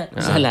 Ya,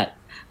 salad.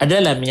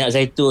 Adalah minyak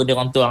zaitun dia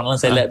orang tuang dalam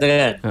salad tu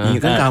kan.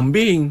 Ini kan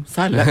kambing.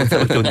 Salad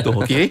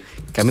contoh, okey.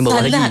 Kami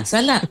bawa lagi.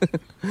 Salad.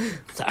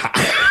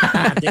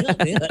 Tengok.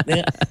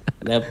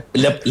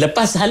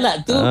 Lepas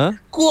salad tu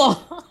kuah.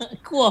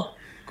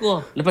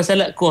 Lepas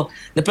salad kuah.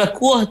 Lepas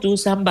kuah tu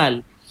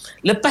sambal.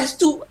 Lepas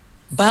tu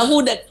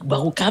baru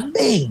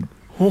kambing.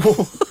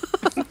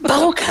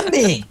 Baru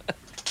kambing.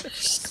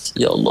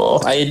 Ya Allah,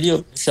 air dia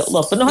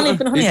insya-Allah penuh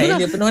ni air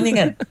dia penuh ni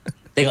kan.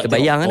 Tengok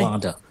terbayang orang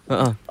ada.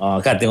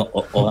 Kan tengok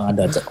orang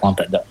ada, orang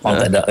tak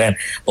ada kan.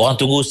 Orang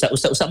tunggu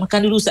Ustaz makan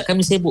dulu Ustaz,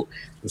 kami sibuk.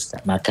 Ustaz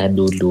makan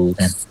dulu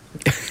kan.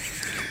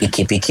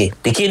 Fikir.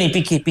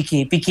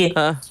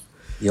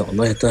 Ya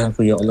Allah ya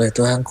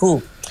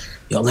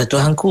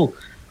Tuhanku.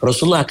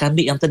 Rasulullah akan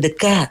ambil yang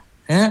terdekat.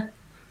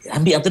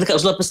 Ambil yang terdekat.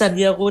 Rasulullah pesan,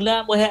 ya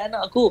ghulam, wahai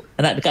anakku.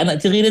 Dekat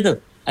anak tiri dia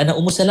tu, anak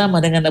Ummu Salamah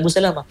dengan Abu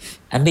Salamah.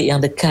 Ambil yang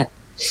dekat.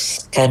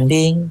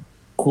 Kambing,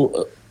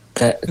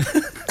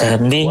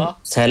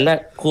 salad,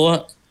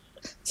 kuah.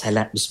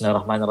 Salad,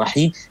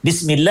 bismillahirrahmanirrahim.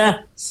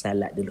 Bismillah,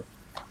 salad dulu.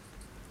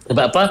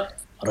 Sebab apa?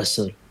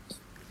 Rasul.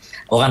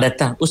 Orang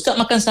datang, Ustaz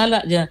makan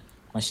salad je.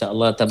 Masya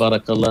Allah,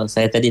 tabarakallah.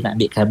 Saya tadi nak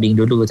ambil kambing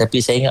dulu,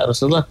 tapi saya ingat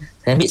Rasulullah,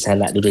 saya ambil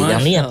salad dulu.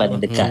 Yang ni yang paling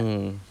dekat.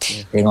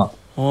 Tengok.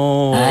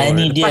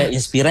 Ini dia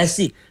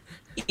inspirasi.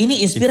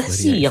 Ini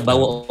inspirasi yang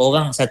bawa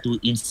orang satu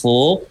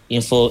informasi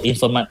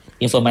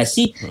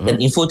dan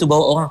info tu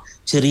bawa orang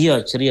ceria.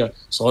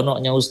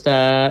 Seronoknya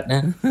ustaz,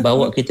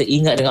 bawa kita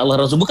ingat dengan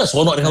Allah Rasul. Bukan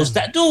seronok dengan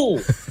ustaz tu.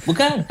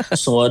 Bukan.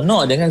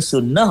 Seronok dengan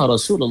sunnah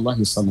Rasulullah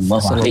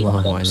sallallahu alaihi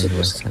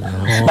wasallam.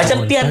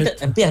 Macam Pian.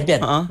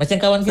 Macam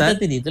kawan kita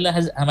tadi, itulah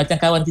macam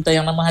kawan kita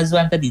yang nama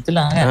Hazwan tadi,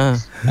 itulah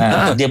kan.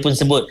 Dia pun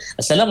sebut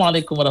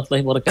Assalamualaikum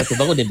warahmatullahi wabarakatuh.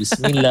 Baru dia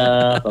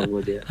bismillah, baru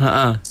dia.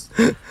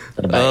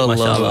 Terbaik,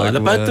 masya-Allah.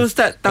 Lepas tu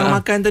ustaz,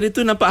 makan tadi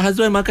tu nampak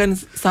Hazwan makan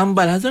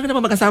sambal. Hazwan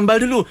kenapa makan sambal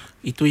dulu?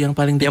 Itu yang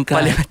paling dekat. Yang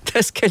paling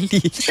atas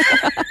sekali.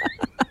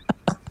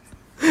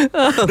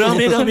 Dah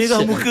merah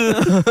muka.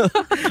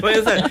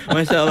 Baik Ustaz,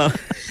 masya-Allah.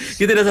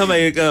 Kita dah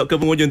sampai ke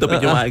penghujung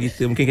topik Jumaat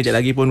kita. Mungkin kejap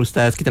lagi pun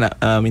Ustaz, kita nak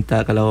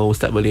minta kalau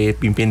Ustaz boleh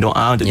pimpin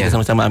doa untuk kita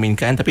sama-sama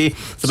aminkan. Tapi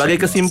sebagai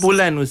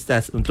kesimpulan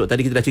Ustaz, untuk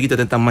tadi kita dah cerita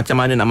tentang macam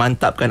mana nak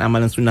mantapkan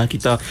amalan sunnah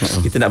kita,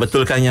 kita nak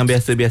betulkan yang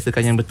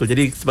biasa-biasakan yang betul.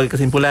 Jadi sebagai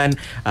kesimpulan,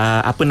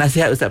 apa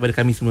nasihat Ustaz pada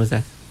kami semua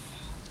Ustaz?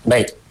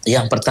 Baik,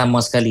 yang pertama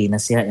sekali,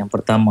 nasihat yang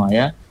pertama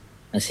ya.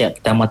 Nasihat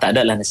pertama, tak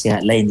adalah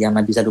nasihat lain yang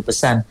Nabi selalu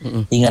pesan.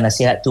 Hingga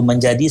nasihat tu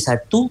menjadi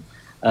satu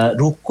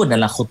rukun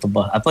dalam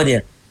khutbah. Apa dia?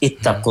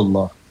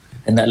 Ittaqullah.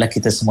 Hendaklah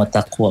kita semua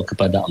takwa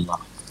kepada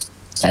Allah.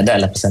 Tak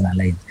adalah pesanan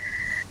lain.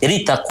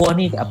 Jadi takwa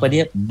ni apa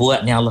dia?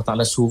 Buat yang Allah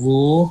Ta'ala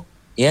suruh,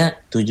 ya,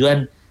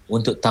 tujuan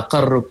untuk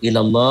taqarrub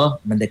ilallah,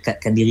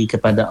 mendekatkan diri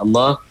kepada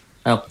Allah,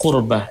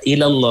 qurbah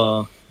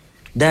ilallah,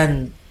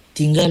 dan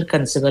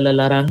tinggalkan segala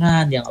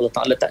larangan yang Allah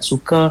Ta'ala tak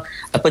suka.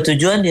 Apa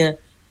tujuan dia?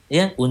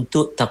 Ya,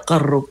 untuk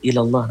taqarrub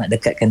ilallah, nak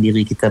dekatkan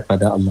diri kita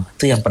pada Allah.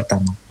 Itu yang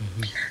pertama.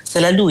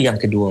 Selalu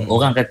yang kedua,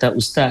 orang kata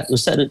ustaz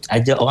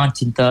ajak orang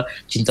cinta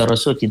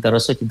Rasul.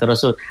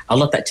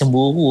 Allah tak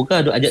cemburu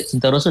ke duk ajak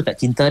cinta Rasul, tak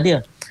cinta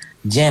dia?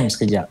 Jam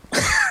sekejap.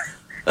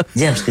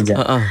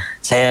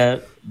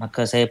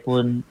 Saya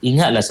pun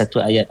ingatlah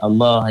satu ayat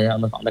Allah. Ya,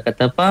 Allah Ta'ala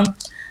kata apa?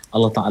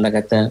 Allah Ta'ala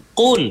kata,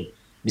 qul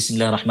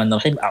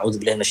bismillahirrahmanirrahim,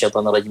 a'udzubillahi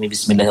minasyaitonirrajim,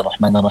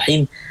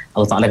 bismillahirrahmanirrahim.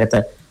 Allah Ta'ala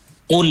kata,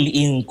 qul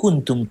in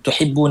kuntum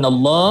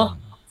tuhibbunallah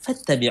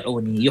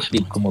fattabi'uni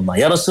yuhibbukumullah.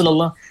 Ya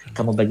Rasulullah,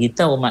 kamu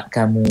beritahu umat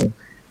kamu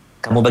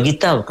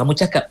beritahu, kamu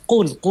cakap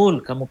qul,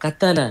 kamu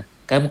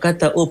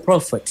kata oh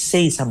prophet,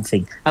 say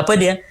something. Apa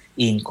dia?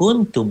 In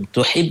kuntum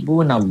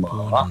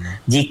tuhibbunallah,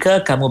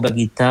 jika kamu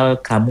beritahu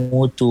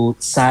kamu tu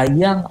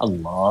sayang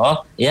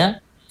Allah,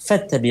 ya,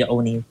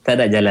 fattabi'uni,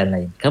 tak ada jalan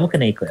lain, kamu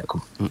kena ikut aku.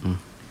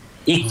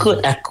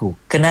 Ikut aku,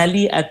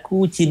 kenali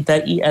aku,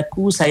 cintai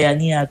aku,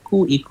 sayangi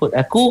aku, ikut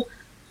aku,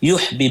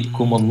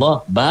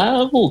 yuhibbukumullah,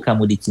 baru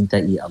kamu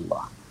dicintai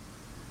Allah.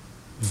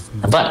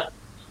 Nampak?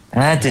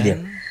 Itu dia.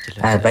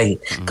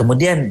 Baik.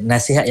 Kemudian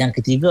nasihat yang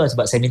ketiga,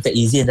 sebab saya minta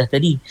izin dah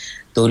tadi,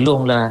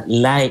 tolonglah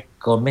like,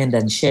 komen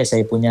dan share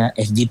saya punya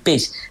FB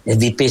page.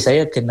 FB page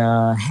saya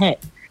kena hack.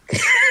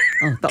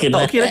 Tak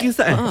okey lagi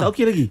Ustaz? Tak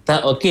okey lagi?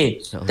 Tak okey.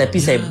 Tapi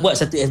saya buat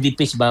satu FB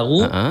page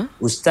baru,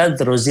 Ustaz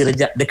Rozi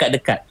Rejab,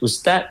 dekat-dekat.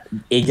 Ustaz,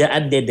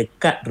 ejaan dia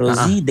dekat,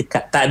 Rozi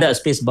dekat. Tak ada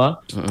space bar.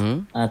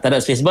 Tak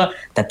ada space bar.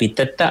 Tapi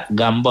tetap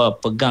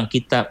gambar pegang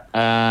kitab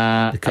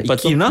dekat apa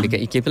IKIM tu? lah.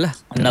 Dekat IKIM lah.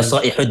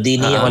 Nasaihud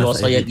Diniyah wal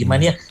Wasayah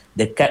Imaniyah.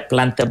 Dekat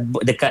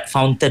dekat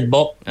fountain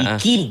box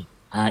IKIM.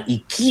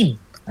 IKIM.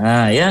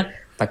 Ya,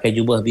 pakai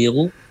jubah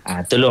biru.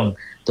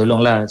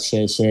 Tolonglah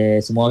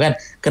share semua kan.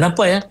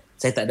 Kenapa ya?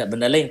 Saya tak ada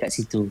benda lain kat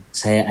situ.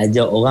 Saya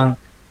ajak orang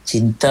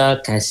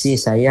cinta,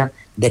 kasih, sayang,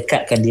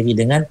 dekatkan diri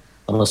dengan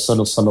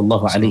Rasulullah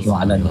sallallahu alaihi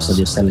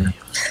wasallam.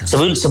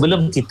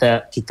 Sebelum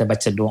kita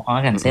baca doa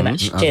kan, saya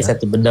nak share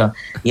satu benda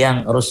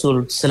yang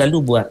Rasul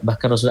selalu buat,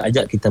 bahkan Rasul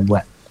ajak kita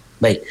buat.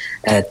 Baik,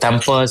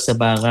 tanpa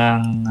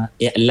sebarang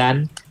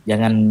iklan,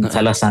 jangan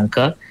salah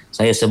sangka.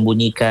 Saya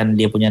sembunyikan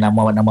dia punya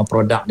nama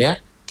produk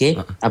dia.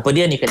 Okey, apa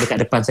dia ni dekat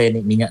depan saya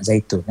ni, minyak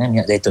zaitun,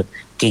 minyak zaitun.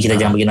 Okey, kita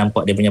jangan bagi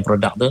nampak dia punya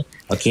produk tu.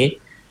 Okey.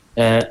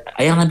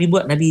 Yang Nabi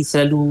buat, Nabi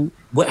selalu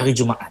buat hari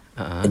Jumaat.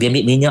 Nabi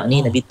ambil minyak ni,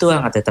 Nabi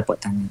tuang atas tapak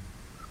tangan.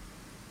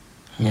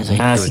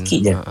 Sikit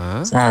je.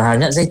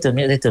 Minyak zaitun.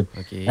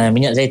 Okay.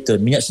 Minyak zaitun.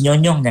 Minyak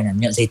senyonyong jangan,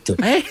 minyak zaitun.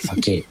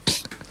 Okey.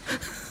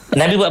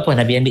 Nabi buat apa?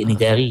 Nabi ambil ni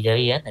jari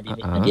kan. Nabi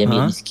ambil ni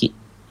sikit.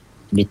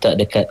 Nabi tak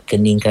dekat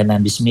kening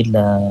kanan.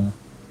 Bismillah.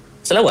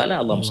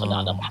 Selawatlah Allahumma salli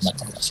ala Muhammad.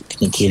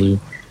 Nikil.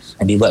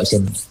 Nabi buat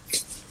macam ni.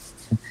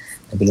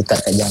 Nabi letak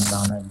kat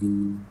jangkang Nabi.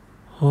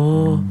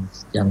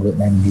 Janggut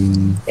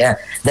Nabi, ya.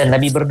 Dan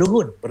Nabi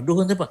berduhun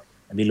tu apa?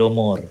 Nabi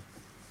lomor.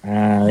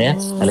 Ya.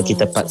 Kalau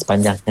kita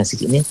sepanjangkan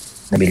sikit ni,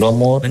 Nabi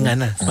lomor. Lengan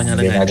lah, sepanjang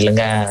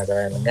lengan.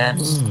 Ada lengan.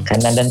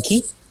 Kanan dan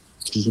kiri.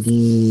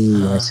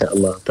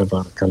 Masya-Allah,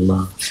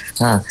 tabarakallah.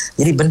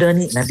 Jadi benda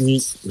ni Nabi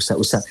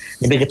usah.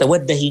 Nabi kata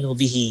wadahinu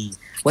bihi.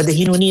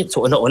 Wadahinu ni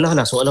seolah-olah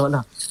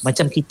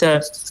macam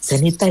kita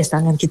sanitize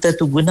tangan kita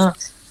tu guna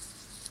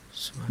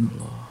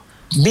subhanallah.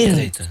 Bin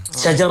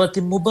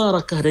syajaratin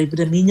mubarakah,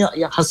 daripada minyak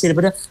yang hasil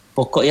daripada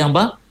pokok yang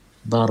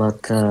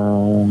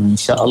barakah.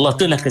 InsyaAllah,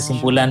 itulah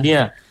kesimpulan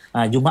dia.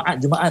 Jumaat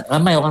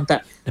ramai orang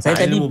tak. Saya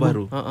tadi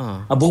baru.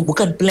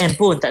 Bukan plan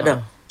pun, tak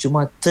ada.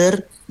 Cuma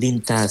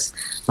lintas.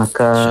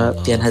 Maka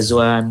Pian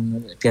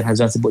Hazwan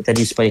sebut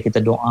tadi supaya kita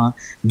doa.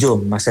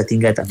 Jom, masa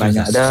tinggal tak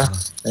banyak dah.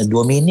 2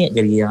 minit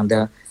je yang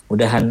ada.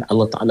 Mudahan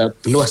Allah Ta'ala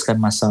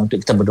luaskan masa untuk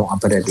kita berdoa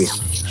pada dia.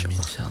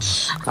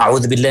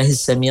 A'udzubillahi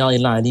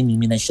as-sami'il 'alim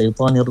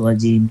minasyaitonir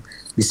rajim.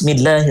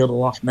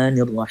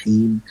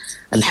 Bismillahirrahmanirrahim.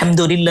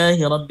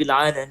 Alhamdulillahi rabbil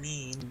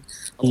alamin.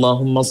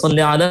 Allahumma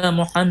salli ala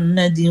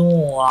Muhammad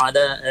wa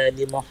ala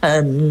ali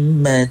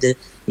Muhammad.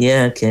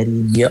 Ya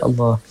Karim, ya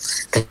Allah.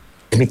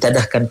 Kami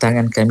tadahkan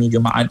tangan kami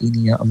Jumaat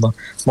ini, ya Allah.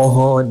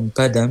 Mohon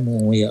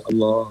padamu, ya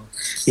Allah.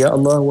 Ya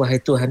Allah,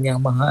 wahai Tuhan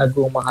yang Maha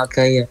Agung, Maha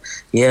Kaya.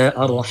 Ya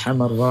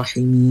Arhamar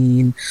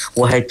Rahimin.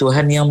 Wahai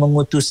Tuhan yang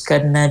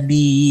mengutuskan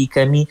Nabi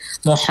kami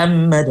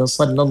Muhammad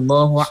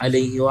sallallahu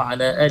alaihi wa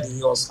ala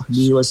alihi wa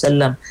sahbihi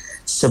wasallam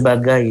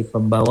sebagai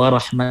pembawa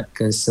rahmat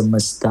ke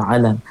semesta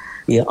alam.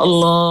 Ya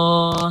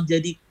Allah,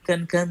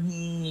 jadikan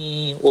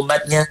kami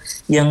umatnya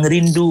yang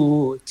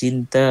rindu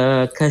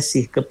cinta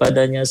kasih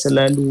kepadanya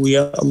selalu,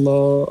 ya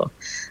Allah.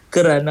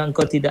 Kerana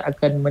Engkau tidak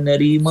akan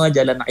menerima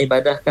jalan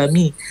ibadah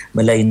kami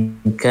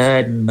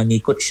melainkan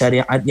mengikut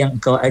syariat yang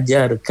Engkau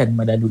ajarkan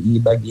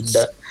melalui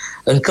baginda.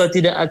 Engkau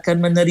tidak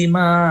akan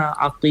menerima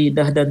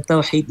akidah dan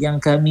tauhid yang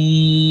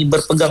kami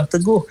berpegang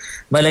teguh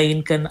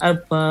melainkan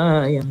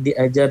apa yang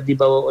diajar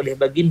dibawa oleh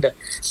baginda.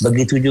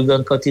 Begitu juga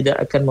Engkau tidak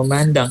akan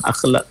memandang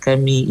akhlak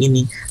kami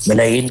ini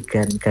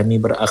melainkan kami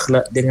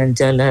berakhlak dengan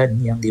jalan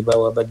yang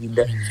dibawa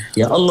baginda.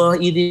 Ya Allah,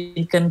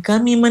 izinkan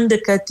kami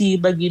mendekati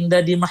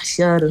baginda di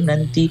mahsyar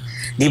nanti,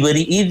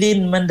 diberi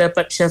izin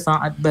mendapat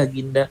syafaat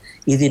baginda.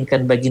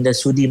 Izinkan baginda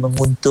sudi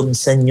menguntum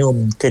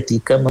senyum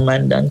ketika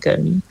memandang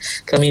kami.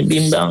 Kami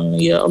bimbang,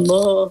 ya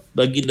Allah,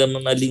 baginda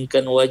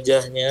memalingkan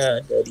wajahnya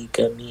dari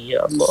kami,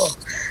 ya Allah.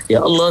 Ya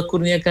Allah,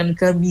 kurniakan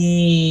kami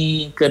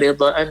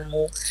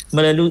keridaan-Mu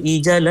melalui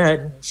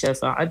jalan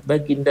syafaat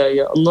baginda,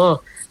 ya Allah.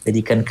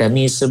 Jadikan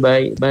kami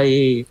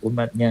sebaik-baik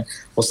umatnya.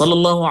 Wa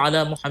sallallahu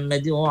ala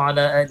Muhammad wa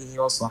ala alihi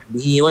wa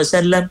sahbihi wa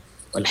sallam.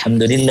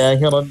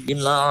 Walhamdulillahi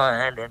rabbil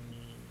alamin.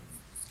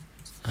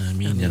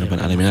 Amin ya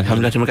rabbal alamin.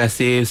 Alhamdulillah, terima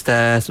kasih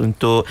Ustaz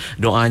untuk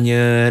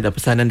doanya dan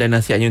pesanan dan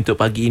nasihatnya untuk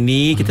pagi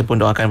ini. Kita pun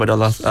doakan kepada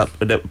Allah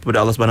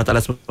Subhanahu Wa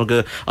Taala,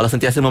 semoga Allah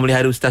sentiasa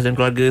memelihara Ustaz dan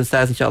keluarga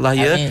Ustaz, insya-Allah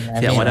ya.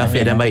 Sihat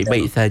walafiat dan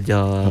baik-baik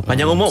saja.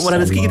 Panjang umur,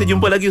 murah rezeki, kita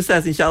jumpa lagi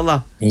Ustaz,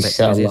 insya-Allah.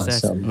 InsyaAllah.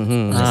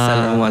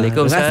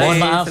 Assalamualaikum Ustaz. Mohon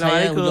maaf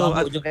saya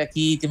ujung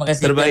kaki. Terima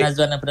kasih Tuan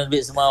Azwan dan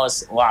penerbit semua.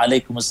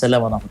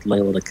 Waalaikumsalam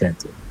warahmatullahi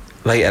wabarakatuh.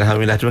 Baik,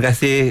 Alhamdulillah. Terima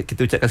kasih.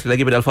 Kita ucapkan sekali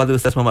lagi kepada Al-Fadhil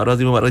Ustaz Muhammad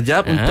Razi Muhammad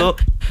Rajab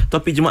untuk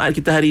topik Jumaat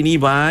kita hari ini.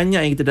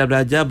 Banyak yang kita dah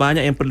belajar,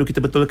 banyak yang perlu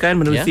kita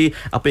betulkan menerusi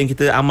apa yang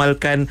kita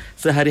amalkan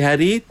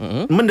sehari-hari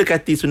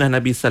mendekati sunnah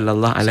Nabi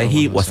sallallahu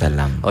alaihi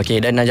wasallam.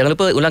 Okey, dan jangan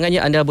lupa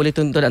ulangannya anda boleh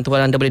tonton atau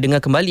anda boleh dengar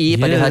kembali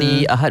pada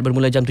hari Ahad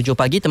bermula jam 7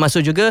 pagi,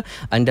 termasuk juga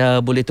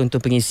anda boleh tonton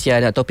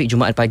pengisian topik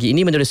Jumaat pagi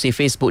ini menerusi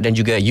Facebook dan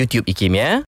juga YouTube IKIM, ya.